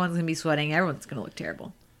 everyone's gonna be sweating. Everyone's gonna look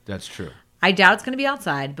terrible. That's true. I doubt it's gonna be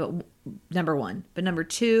outside, but number one. But number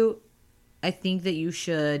two, I think that you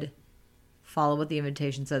should follow what the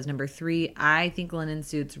invitation says. Number three, I think linen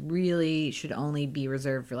suits really should only be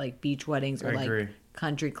reserved for like beach weddings or I like agree.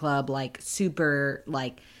 country club, like super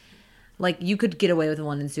like you could get away with a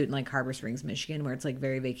linen suit in like Harbor Springs, Michigan, where it's like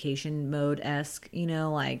very vacation mode esque, you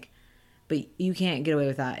know, like. But you can't get away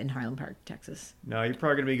with that in Highland Park, Texas. No, you're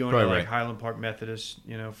probably going to be going Probably to like right. Highland Park Methodist,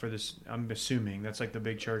 for this. I'm assuming that's like the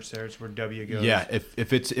big church there. It's where W goes. Yeah,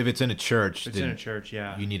 if it's in a church, If it's then in a church,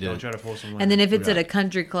 yeah. you need Don't to try to pull some. And then if it's at a Right.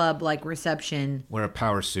 country club like reception wear a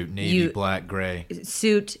power suit, navy, black, gray.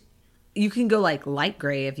 suit, you can go like light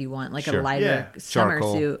gray if you want, like Sure. a lighter Yeah. summer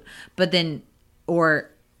Charcoal. suit. But then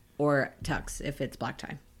or tux if it's black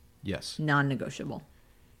tie, Yes, non-negotiable.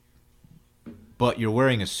 but you're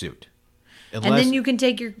wearing a suit. And Unless, then you can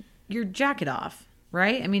take your jacket off,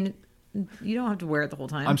 right? I mean, you don't have to wear it the whole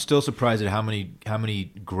time. I'm still surprised at how many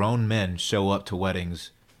grown men show up to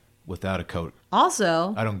weddings without a coat.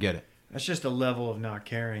 Also, I don't get it. That's just a level of not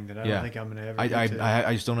caring that I Yeah, don't think I'm going to ever. I get to.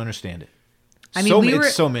 I just don't understand it. I mean, we were-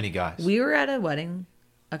 it's so many guys. we were at a wedding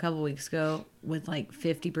a couple weeks ago with like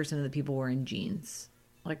 50% of the people wearing jeans,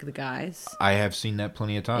 like the guys. I have seen that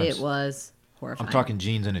plenty of times. It was horrifying. I'm talking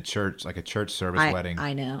jeans in a church, like a church service wedding.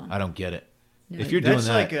 I know. I don't get it. No, If you're doing That's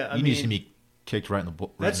that, like a- I you need to mean, be kicked right in the.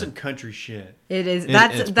 That's some country shit. It is. It-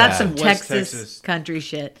 That's it's that's bad. some West Texas, Texas. country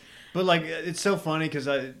shit. But like, it's so funny because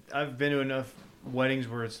I've been to enough weddings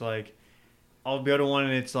where it's like, I'll go to one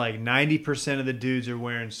and it's like 90% of the dudes are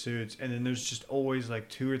wearing suits, and then there's just always like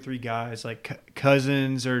 2 or 3 guys, like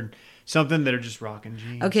cousins or something, that are just rocking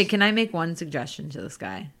jeans. Okay, can I make one suggestion to this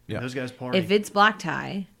guy? Yeah. Those guys party. If it's black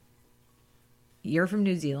tie, you're from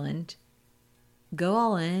New Zealand, go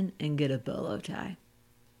all in and get a bolo tie.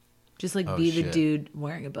 Just like Oh, be the shit. dude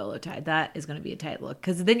wearing a bolo tie. That is going to be a tight look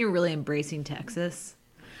because then you're really embracing Texas.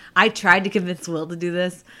 I tried to convince Will to do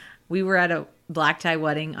this. We were at a black tie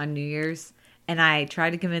wedding on New Year's, and I tried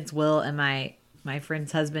to convince Will and my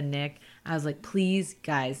friend's husband Nick. I was like, please,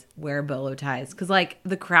 guys, wear bolo ties because like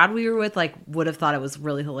the crowd we were with like would have thought it was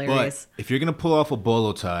really hilarious. But if you're gonna pull off a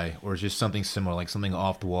bolo tie or just something similar, like something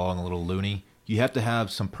off the wall and a little loony, you have to have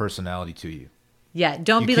some personality to you. Yeah,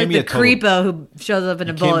 don't You be can't like be the a total- creepo who shows up in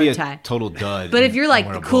a You can't bolo be a tie. total dud. But if you're like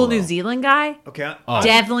and the wear a cool bolo. New Zealand guy, Okay. Oh,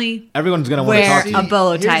 definitely everyone's gonna want to wear talk to you. a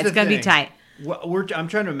bolo Here's tie. It's the gonna be thing. tight. I'm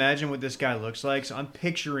trying to imagine what this guy looks like. So I'm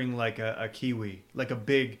picturing like a Kiwi, like a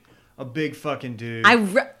big fucking dude.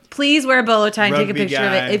 Please wear a bolo tie and take a Rugby picture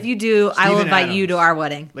of guy. it. If you do, I will Steven invite you to Adams. our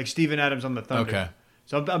wedding. like Steven Adams on the Thunder. Okay.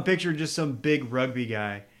 So I'm picturing just some big rugby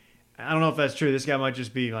guy. I don't know if that's true. This guy might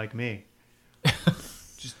just be like me.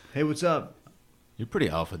 Just, hey, what's up? You're pretty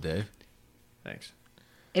alpha, Dave. Thanks.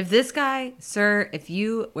 If this guy, sir, if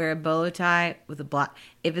you wear a bolo tie with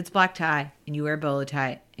if it's black tie and you wear a bolo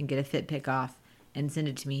tie and get a fit pick off and send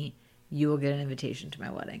it to me, you will get an invitation to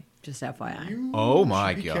my wedding. Just FYI. Oh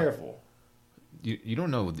my Be God. careful. You don't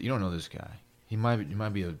know this guy. He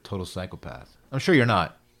might be a total psychopath. I'm sure you're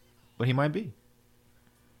not, but he might be.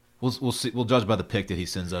 We'll see. We'll judge by the pic that he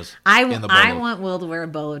sends us. in the I bolo. want Will to wear a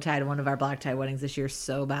bolo tie to one of our black tie weddings this year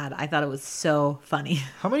so bad. I thought it was so funny.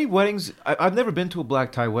 How many weddings? I've never been to a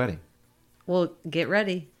black tie wedding. Well, get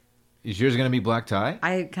ready. Is yours gonna be black tie?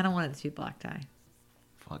 I kind of want it to be black tie.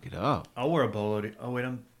 Fuck it up. I'll wear a bolo. Oh wait,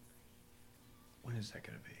 when is that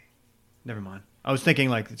gonna be? Never mind. I was thinking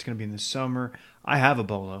like it's gonna be in the summer. I have a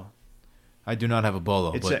bolo. I do not have a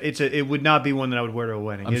bolo, but It would not be one that I would wear to a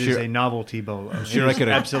wedding. I'm It is sure- a novelty bolo. I'm sure I could-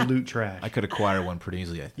 absolute trash. I could acquire one pretty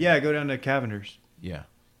easily. I think. Yeah, go down to Cavender's. Yeah.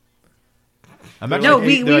 I'm They're actually, No, like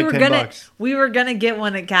we eight- they're like were 10 gonna bucks. we were gonna get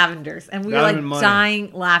one at Cavender's, and we were That like would've been money.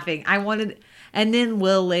 dying laughing. I wanted, and then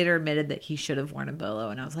Will later admitted that he should have worn a bolo,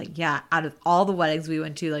 and I was like, yeah. Out of all the weddings we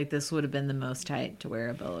went to, like this would have been the most tight to wear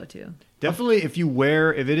a bolo to. Definitely, if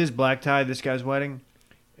it is black tie, this guy's wedding,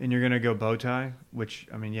 and you're gonna go bow tie, which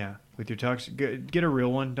I mean, yeah, with your tux, get a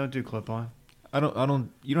real one. Don't do clip on. I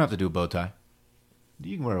don't. You don't have to do a bow tie.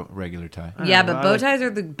 You can wear a regular tie. I Yeah, don't know, but I bow like- ties are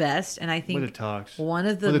the best, and I With think a tux. one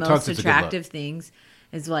of the With a tux, most it's a good look. attractive things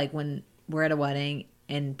is like when we're at a wedding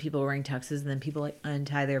and people are wearing tuxes, and then people like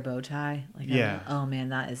untie their bow tie. Like, Yeah. oh man,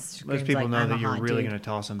 that is Most screams people like know I'm a that you're hot really dude. gonna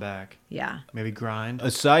toss them back. Yeah. Maybe grind.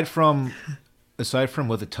 Aside from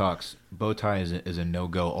with a tux, bow tie is a no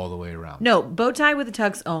go all the way around. No, bow tie with a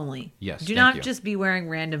tux only. Yes, Do thank not you. just be wearing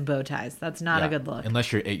random bow ties. That's not Yeah, a good look.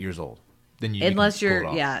 unless you're 8 years old. Then you Unless can pull you're it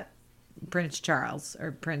off. yeah, Prince Charles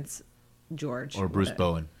or Prince George or Bruce whatever.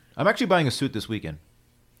 Bowen. I'm actually buying a suit this weekend.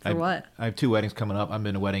 For what? I have 2 weddings coming up. I'm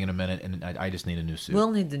in a wedding in a minute, and I just need a new suit. Will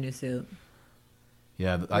needs a new suit.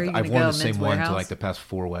 Yeah, Where are you I've gonna worn go, the same Men's one to Warehouse? like the past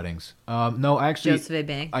 4 weddings. No, actually, Joseph A.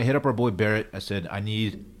 Bank. I hit up our boy Barrett. I said I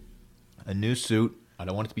need a new suit. I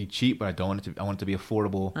don't want it to be cheap, but I want it to be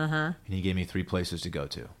affordable. Uh-huh. And he gave me 3 places to go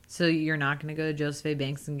to. So you're not going to go to Joseph A.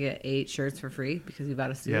 Banks and get 8 shirts for free because you bought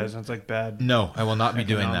a suit? Yeah, it sounds like bad. No, I will not be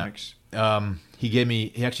doing that. Economics.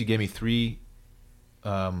 He actually gave me 3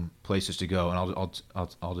 places to go, and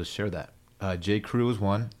I'll just share that. J. Crew is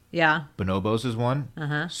one. Yeah. Bonobos is one.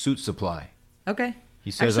 Uh-huh. Suit Supply. Okay. He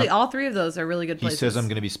says Actually, I'm- all 3 of those are really good He places. says I'm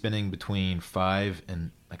going to be spending between 5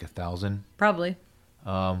 and like 1,000. Probably.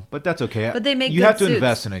 But that's okay. But they make you good have to suits.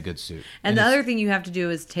 invest in a good suit. And the it's- other thing you have to do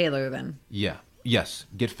is tailor them. Yeah. Yes.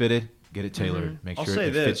 Get fitted. Get it tailored. Mm-hmm. Make I'll sure say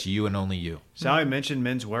it this. fits you and only you. Sally mentioned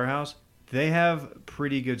Men's Warehouse. They have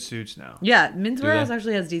pretty good suits now. Yeah, Men's Do Warehouse they?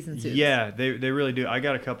 actually has decent suits. Yeah, they really do. I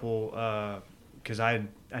got a couple because I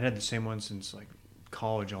had the same one since like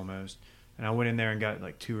college almost, and I went in there and got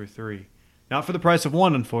like 2 or 3. Not for the price of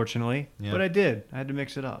one, unfortunately, Yeah. but I did. I had to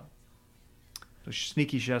mix it up. So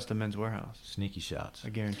sneaky shots to Men's Warehouse. Sneaky shots. I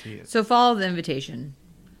guarantee it. So follow the invitation,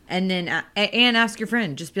 and then and ask your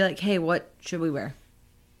friend. Just be like, "Hey, what should we wear?"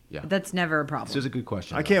 Yeah. That's never a This problem. is a good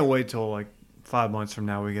question. I though. can't wait till like 5 months from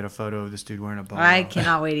now we get a photo of this dude wearing a bolo. I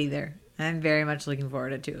cannot wait either. I'm very much looking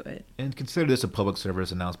forward to it. And consider this a public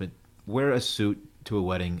service announcement. Wear a suit to a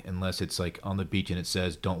wedding unless it's like on the beach and it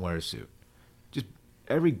says don't wear a suit. Just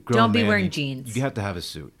every grown Don't be man wearing needs- jeans. You have to have a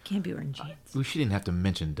suit. Can't be wearing jeans. We shouldn't have to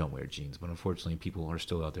mention don't wear jeans, but unfortunately people are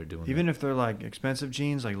still out there doing Even if they're like expensive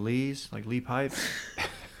jeans, like Lee's, like Lee pipes.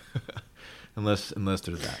 that. Unless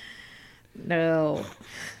there's that. No.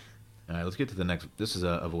 All right, let's get to the next. This is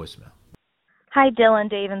a voicemail. Hi, Dylan,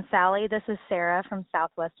 Dave, and Sally. This is Sarah from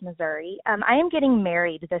Southwest Missouri. I am getting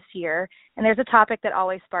married this year, and there's a topic that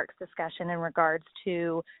always sparks discussion in regards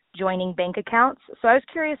to joining bank accounts. So I was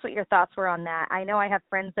curious what your thoughts were on that. I know I have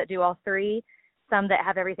friends that do all 3, some that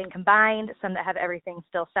have everything combined, some that have everything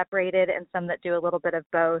still separated, and some that do a little bit of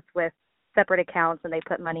both with separate accounts and they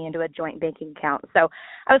put money into a joint banking account. So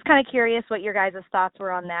I was kind of curious what your guys' thoughts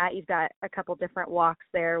were on that. You've got a couple different walks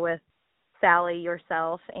there with Sally,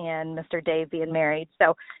 yourself, and Mr. Dave being married.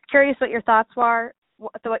 So curious what your thoughts were.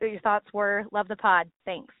 Love the pod.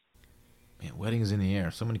 Thanks. Man, weddings in the air.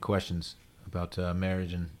 So many questions about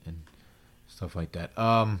marriage and stuff like that.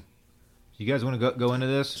 You guys want to go into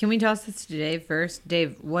this? Can we toss this to Dave first?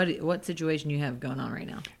 Dave, what situation you have going on right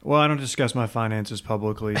now? Well, I don't discuss my finances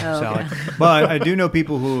publicly, Sally. Okay. But I do know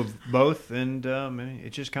people who have both, and it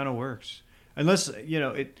just kind of works. Unless,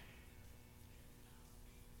 I'm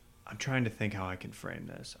trying to think how I can frame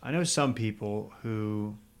this. I know some people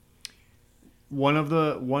who one of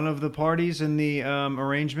the parties in the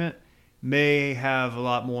arrangement may have a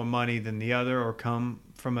lot more money than the other or come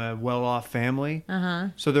from a well-off family. Uh-huh.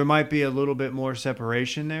 So there might be a little bit more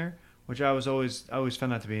separation there, which I always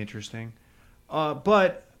found that to be interesting.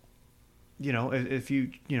 But if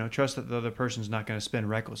you trust that the other person's not going to spend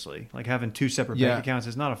recklessly, like having two separate bank accounts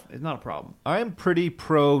is not a problem. I am pretty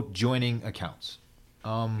pro joining accounts.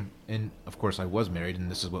 And of course I was married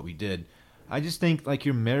and this is what we did. I just think like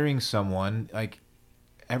you're marrying someone, like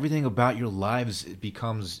everything about your lives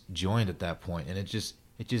becomes joined at that point. And it just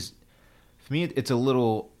for me, it's a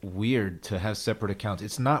little weird to have separate accounts.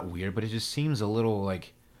 It's not weird, but it just seems a little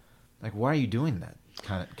like why are you doing that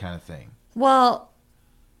kind of thing? Well,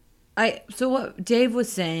 so what Dave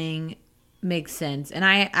was saying makes sense. And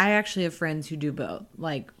I actually have friends who do both,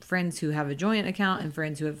 like friends who have a joint account and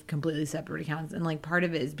friends who have completely separate accounts. And like part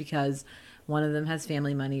of it is because one of them has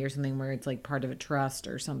family money or something where it's like part of a trust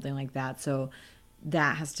or something like that. So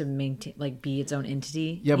that has to maintain, like, be its own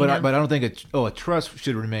entity. Yeah, but I don't think a trust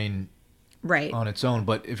should remain right on its own.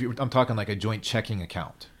 But I'm talking like a joint checking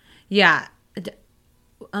account. Yeah.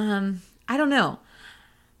 I don't know.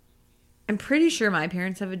 I'm pretty sure my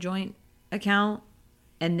parents have a joint account,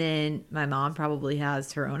 and then my mom probably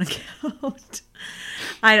has her own account.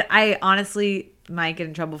 I honestly might get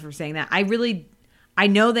in trouble for saying that. I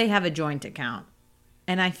know they have a joint account,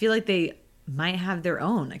 and I feel like they might have their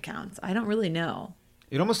own accounts. I don't really know.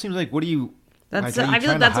 It almost seems like, what do you? I feel like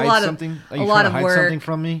that's a lot of work something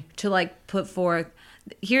from me to like put forth.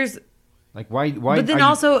 Here's like why. But then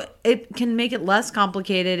also it can make it less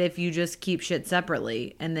complicated if you just keep shit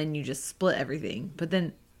separately and then you just split everything. But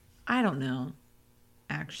then I don't know.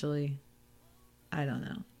 Actually, I don't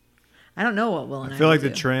know. I don't know what Will and I feel like do.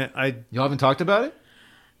 the trend. Y'all haven't talked about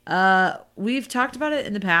it? We've talked about it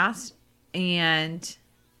in the past, and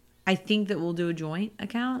I think that we'll do a joint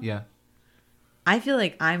account. Yeah. I feel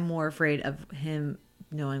like I'm more afraid of him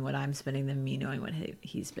knowing what I'm spending than me knowing what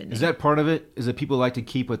he's spending. Is that part of it? Is that people like to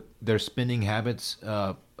keep their spending habits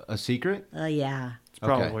a secret? Yeah. It's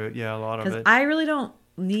probably a lot of it. Because I really don't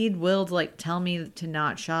need Will to like tell me to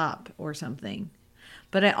not shop or something.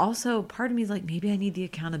 But I also, part of me is like, maybe I need the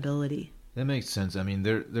accountability. That makes sense. I mean,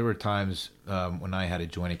 there were times when I had a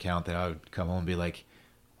joint account that I would come home and be like,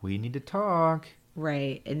 we need to talk.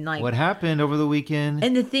 Right. And like, what happened over the weekend?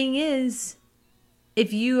 And the thing is,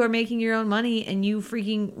 if you are making your own money and you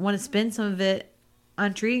freaking want to spend some of it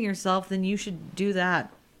on treating yourself, then you should do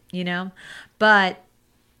that, But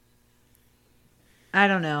I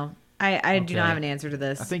don't know. I do not have an answer to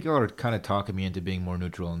this. I think y'all are kind of talking me into being more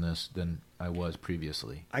neutral in this than I was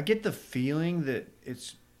previously. I get the feeling that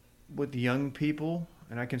it's with young people,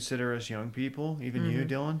 and I consider us young people, even you,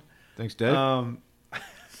 Dylan. Thanks, Dad.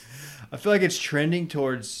 I feel like it's trending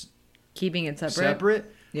towards keeping it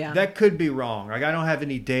separate. Yeah. That could be wrong. Like, I don't have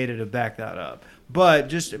any data to back that up. But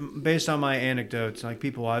just based on my anecdotes, like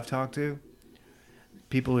people I've talked to,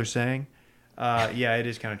 people are saying, it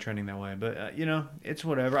is kind of trending that way. But, it's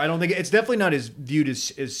whatever. I don't think it's definitely not as viewed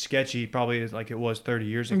as sketchy, probably as like it was 30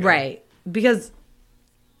 years ago. Right. Because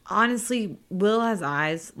honestly, Will has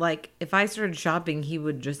eyes. Like, if I started shopping, he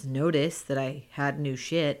would just notice that I had new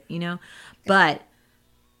shit, But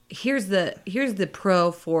here's the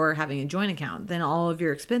pro for having a joint account. Then all of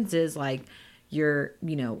your expenses, like your,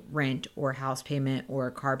 rent or house payment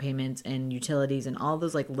or car payments and utilities and all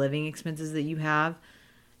those like living expenses that you have,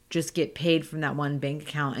 just get paid from that one bank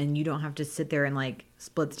account, and you don't have to sit there and like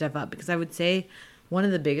split stuff up. Because I would say one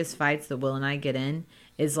of the biggest fights that Will and I get in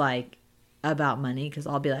is like about money, because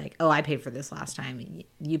I'll be like, oh, I paid for this last time,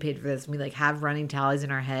 you paid for this, and we like have running tallies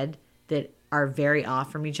in our head that are very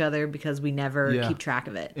off from each other because we never keep track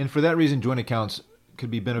of it. And for that reason, joint accounts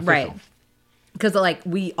could be beneficial. Right. Because like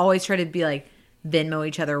we always try to be like Venmo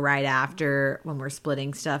each other right after when we're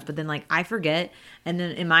splitting stuff. But then like I forget. And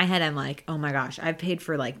then in my head, I'm like, oh my gosh, I've paid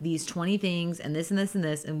for like these 20 things and this and this and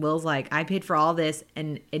this. And Will's like, I paid for all this,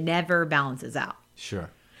 and it never balances out.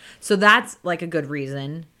 Sure. So that's like a good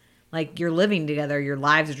reason. Like you're living together, your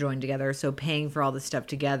lives are joined together, so paying for all this stuff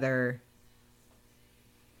together,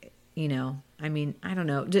 you know, I mean, I don't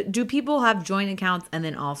know. Do people have joint accounts and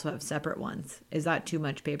then also have separate ones? Is that too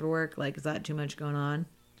much paperwork? Like, is that too much going on?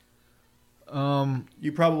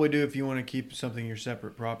 You probably do if you want to keep something your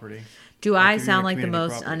separate property. Do Like I if you're sound in a like the community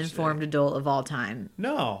most property uninformed state. adult of all time?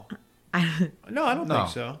 No. No, I don't No. think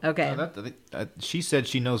so. Okay. She said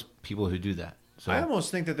she knows people who do that. So I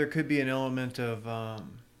almost think that there could be an element of,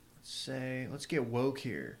 let's get woke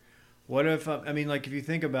here. What if, I mean, like if you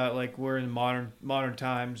think about like we're in modern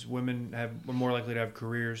times, women we're more likely to have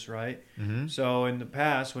careers, right? Mm-hmm. So in the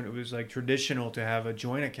past, when it was like traditional to have a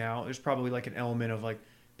joint account, there's probably like an element of like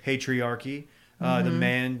patriarchy. The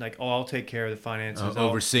man, like, oh, I'll take care of the finances.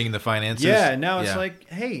 overseeing the finances. Yeah, now it's like,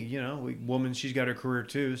 hey, you know, woman, she's got her career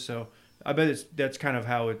too. So I bet that's kind of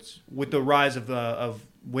how it's with the rise of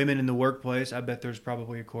women in the workplace. I bet there's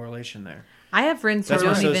probably a correlation there. I have friends who That's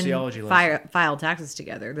don't my even sociology lesson. file taxes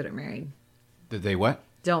together that are married. Did they what?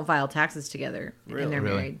 Don't file taxes together Really? and they're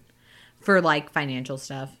Really? married for like financial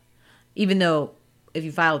stuff. Even though if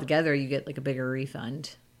you file together, you get like a bigger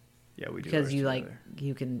refund Yeah, we do because ours you like together.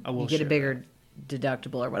 you can I will you get a share bigger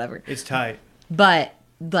deductible or whatever. It's tight. But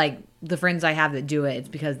like the friends I have that do it, it's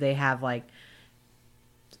because they have like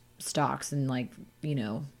stocks and like, you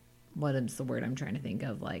know, what is the word I'm trying to think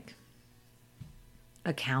of? Like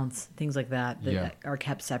accounts, things like that Yeah. are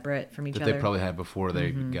kept separate from each That other. they probably had before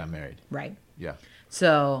they got married. Right. Yeah.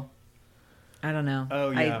 So I don't know. Oh,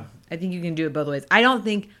 yeah. I think you can do it both ways. I don't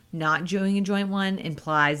think not doing a joint one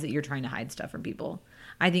implies that you're trying to hide stuff from people.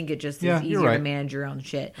 I think it just Yeah, is you're easier right. to manage your own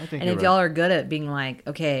shit. I think and you're if y'all right. are good at being like,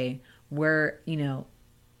 okay, we're, you know,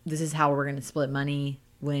 this is how we're going to split money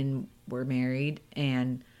when we're married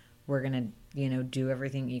and we're going to, you know, do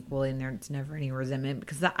everything equally and there's never any resentment.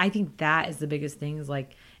 Because I think that is the biggest thing is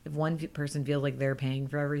like if one person feels like they're paying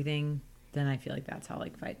for everything, then I feel like that's how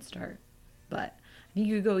like fights start. But I think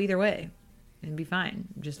you could go either way and be fine.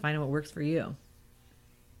 Just find what works for you.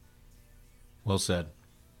 Well said.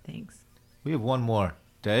 Thanks. We have one more.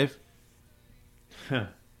 Dave?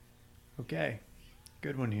 Okay.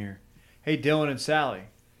 Good one here. Hey, Dylan and Sally.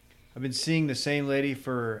 I've been seeing the same lady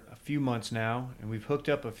for a few months now, and we've hooked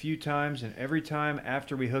up a few times, and every time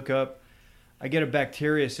after we hook up, I get a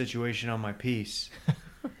bacteria situation on my piece.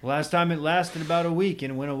 Last time it lasted about a week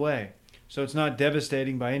and went away. So it's not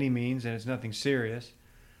devastating by any means, and it's nothing serious.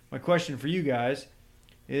 My question for you guys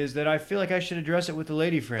is that I feel like I should address it with a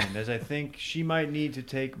lady friend, as I think she might need to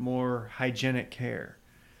take more hygienic care.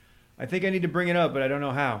 I think I need to bring it up, but I don't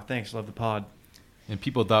know how. Thanks, love the pod. And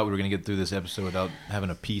people thought we were going to get through this episode without having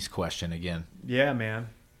a peace question again. Yeah, man.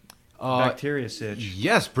 Bacteria sitch.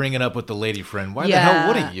 Yes, bring it up with the lady friend. Why the hell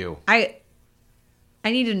wouldn't you? I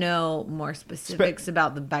need to know more specifics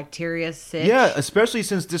about the bacteria sitch. Yeah, especially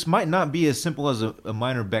since this might not be as simple as a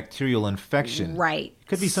minor bacterial infection. Right. It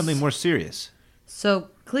could be something more serious. So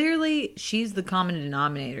clearly she's the common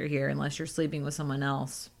denominator here unless you're sleeping with someone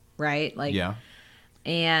else, right? Like Yeah.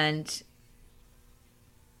 And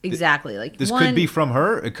exactly. Like This one, could be from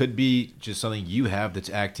her. It could be just something you have that's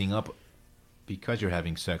acting up because you're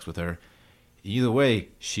having sex with her. Either way,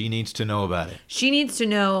 she needs to know about it. she needs to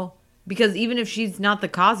know because even if she's not the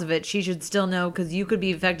cause of it, she should still know because you could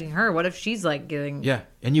be affecting her. What if she's like getting Yeah,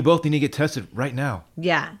 and you both need to get tested right now.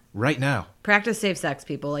 Yeah. Right now. Practice safe sex,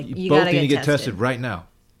 people. Like you both gotta need to get get tested right now.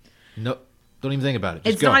 No, don't even think about it.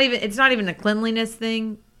 Just It's go. not even a cleanliness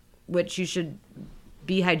thing, which you should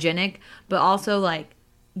be hygienic, but also like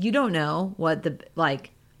you don't know what the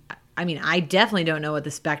like. I mean, I definitely don't know what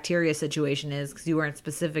this bacteria situation is because you weren't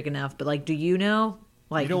specific enough. But like, do you know?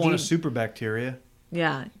 Like, You don't want a super bacteria.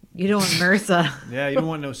 Yeah, you don't want MRSA. Yeah, you don't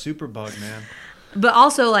want no super bug, man. But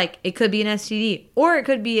also, like, it could be an STD, or it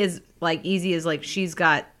could be as like easy as like she's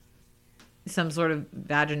got some sort of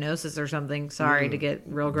vaginosis or something. Sorry to get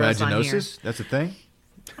real gross on here. Vaginosis? That's a thing?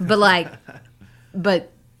 But like,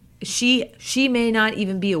 but she may not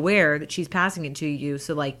even be aware that she's passing it to you.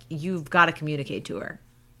 So like, you've got to communicate to her,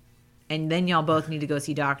 and then y'all both need to go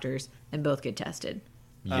see doctors and both get tested.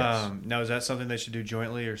 Yes. Now, is that something they should do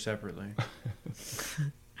jointly or separately?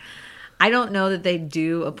 I don't know that they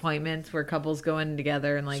do appointments where couples go in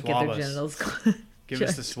together and like Swab get their us. genitals. Give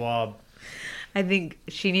us the swab. I think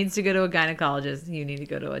she needs to go to a gynecologist. You need to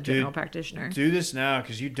go to a general practitioner. Do this now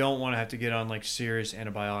because you don't want to have to get on like serious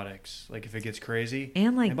antibiotics. Like if it gets crazy.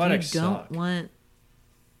 And like, you don't antibiotics suck. want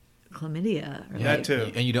chlamydia or, That like,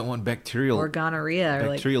 too. And you don't want bacterial or gonorrhea or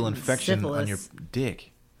bacterial like infection syphilis. on your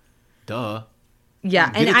dick. Duh.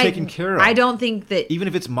 Yeah, Get and it I taken care of. I don't think that Even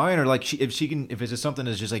if it's minor, like if it's just something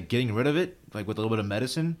that's just like getting rid of it, like with a little bit of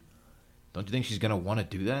medicine, Don't you think she's gonna want to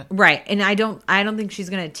do that? Right. And I don't think she's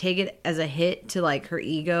going to take it as a hit to like her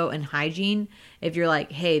ego and hygiene. If you're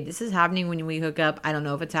like, hey, this is happening when we hook up. I don't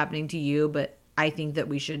know if it's happening to you, but I think that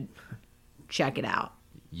we should check it out.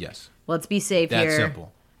 Yes. Let's be safe here. That's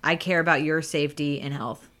simple. I care about your safety and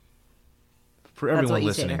health. For That's everyone what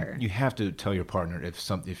you say to listening, her. you have to tell your partner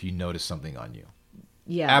if you notice something on you.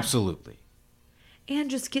 Yeah. Absolutely. And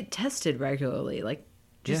just get tested regularly. Like,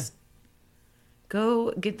 just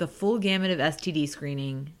go get the full gamut of STD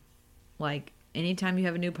screening. Like, anytime you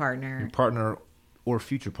have a new Your partner. partner or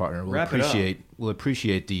future partner will Wrap it up.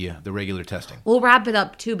 appreciate the regular testing. We'll wrap it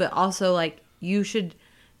up too, but also, like, you should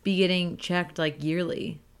be getting checked, like,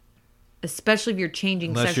 yearly. Especially if you're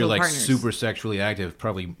changing Unless sexual you're like partners. super sexually active,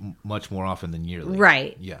 probably much more often than yearly.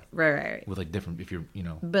 Right. Yeah. Right. With like different, if you're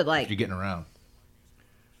But, like- if you're getting around.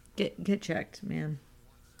 Get checked, man.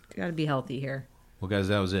 You gotta be healthy here. Well, guys,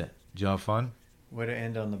 that was it. Did you have fun? Way to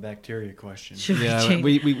end on the bacteria question. Should we Yeah, change-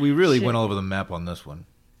 we really Shit. went all over the map on this one.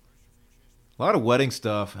 A lot of wedding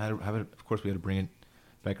stuff. Of course, we had to bring it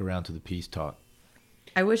back around to the peace talk.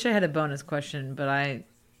 I wish I had a bonus question, but I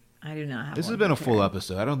do not have This has one been a prepared. full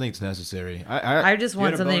episode. I don't think it's necessary. I just You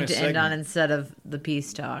want had a something bonus to end on segment. instead of the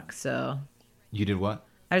peace talk. So You did what?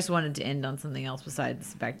 I just wanted to end on something else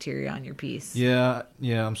besides bacteria on your piece. Yeah.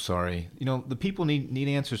 I'm sorry. The people need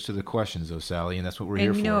answers to the questions, though, Sally, and that's what we're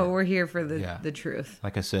here And for. you know what? We're here for the Yeah. the truth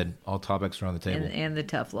Like I said, all topics are on the table. and the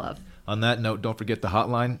tough love. On that note, don't forget the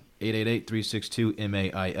hotline,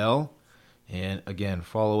 888-362-MAIL. And again,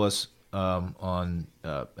 follow us on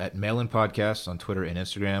at Mail-In Podcasts on Twitter and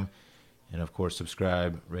Instagram. And of course,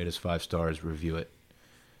 subscribe, rate us 5 stars, review it.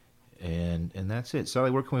 And that's it.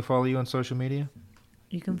 Sally, where can we follow you on social media?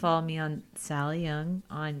 You can follow me on Sally Young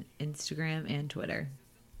on Instagram and Twitter.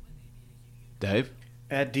 Dave?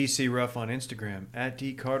 At DC Ruff on Instagram. At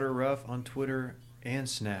D Carter Ruff on Twitter and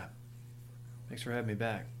Snap. Thanks for having me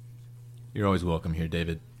back. You're always welcome here,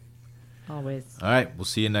 David. Always. All right, we'll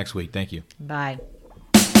see you next week. Thank you. Bye.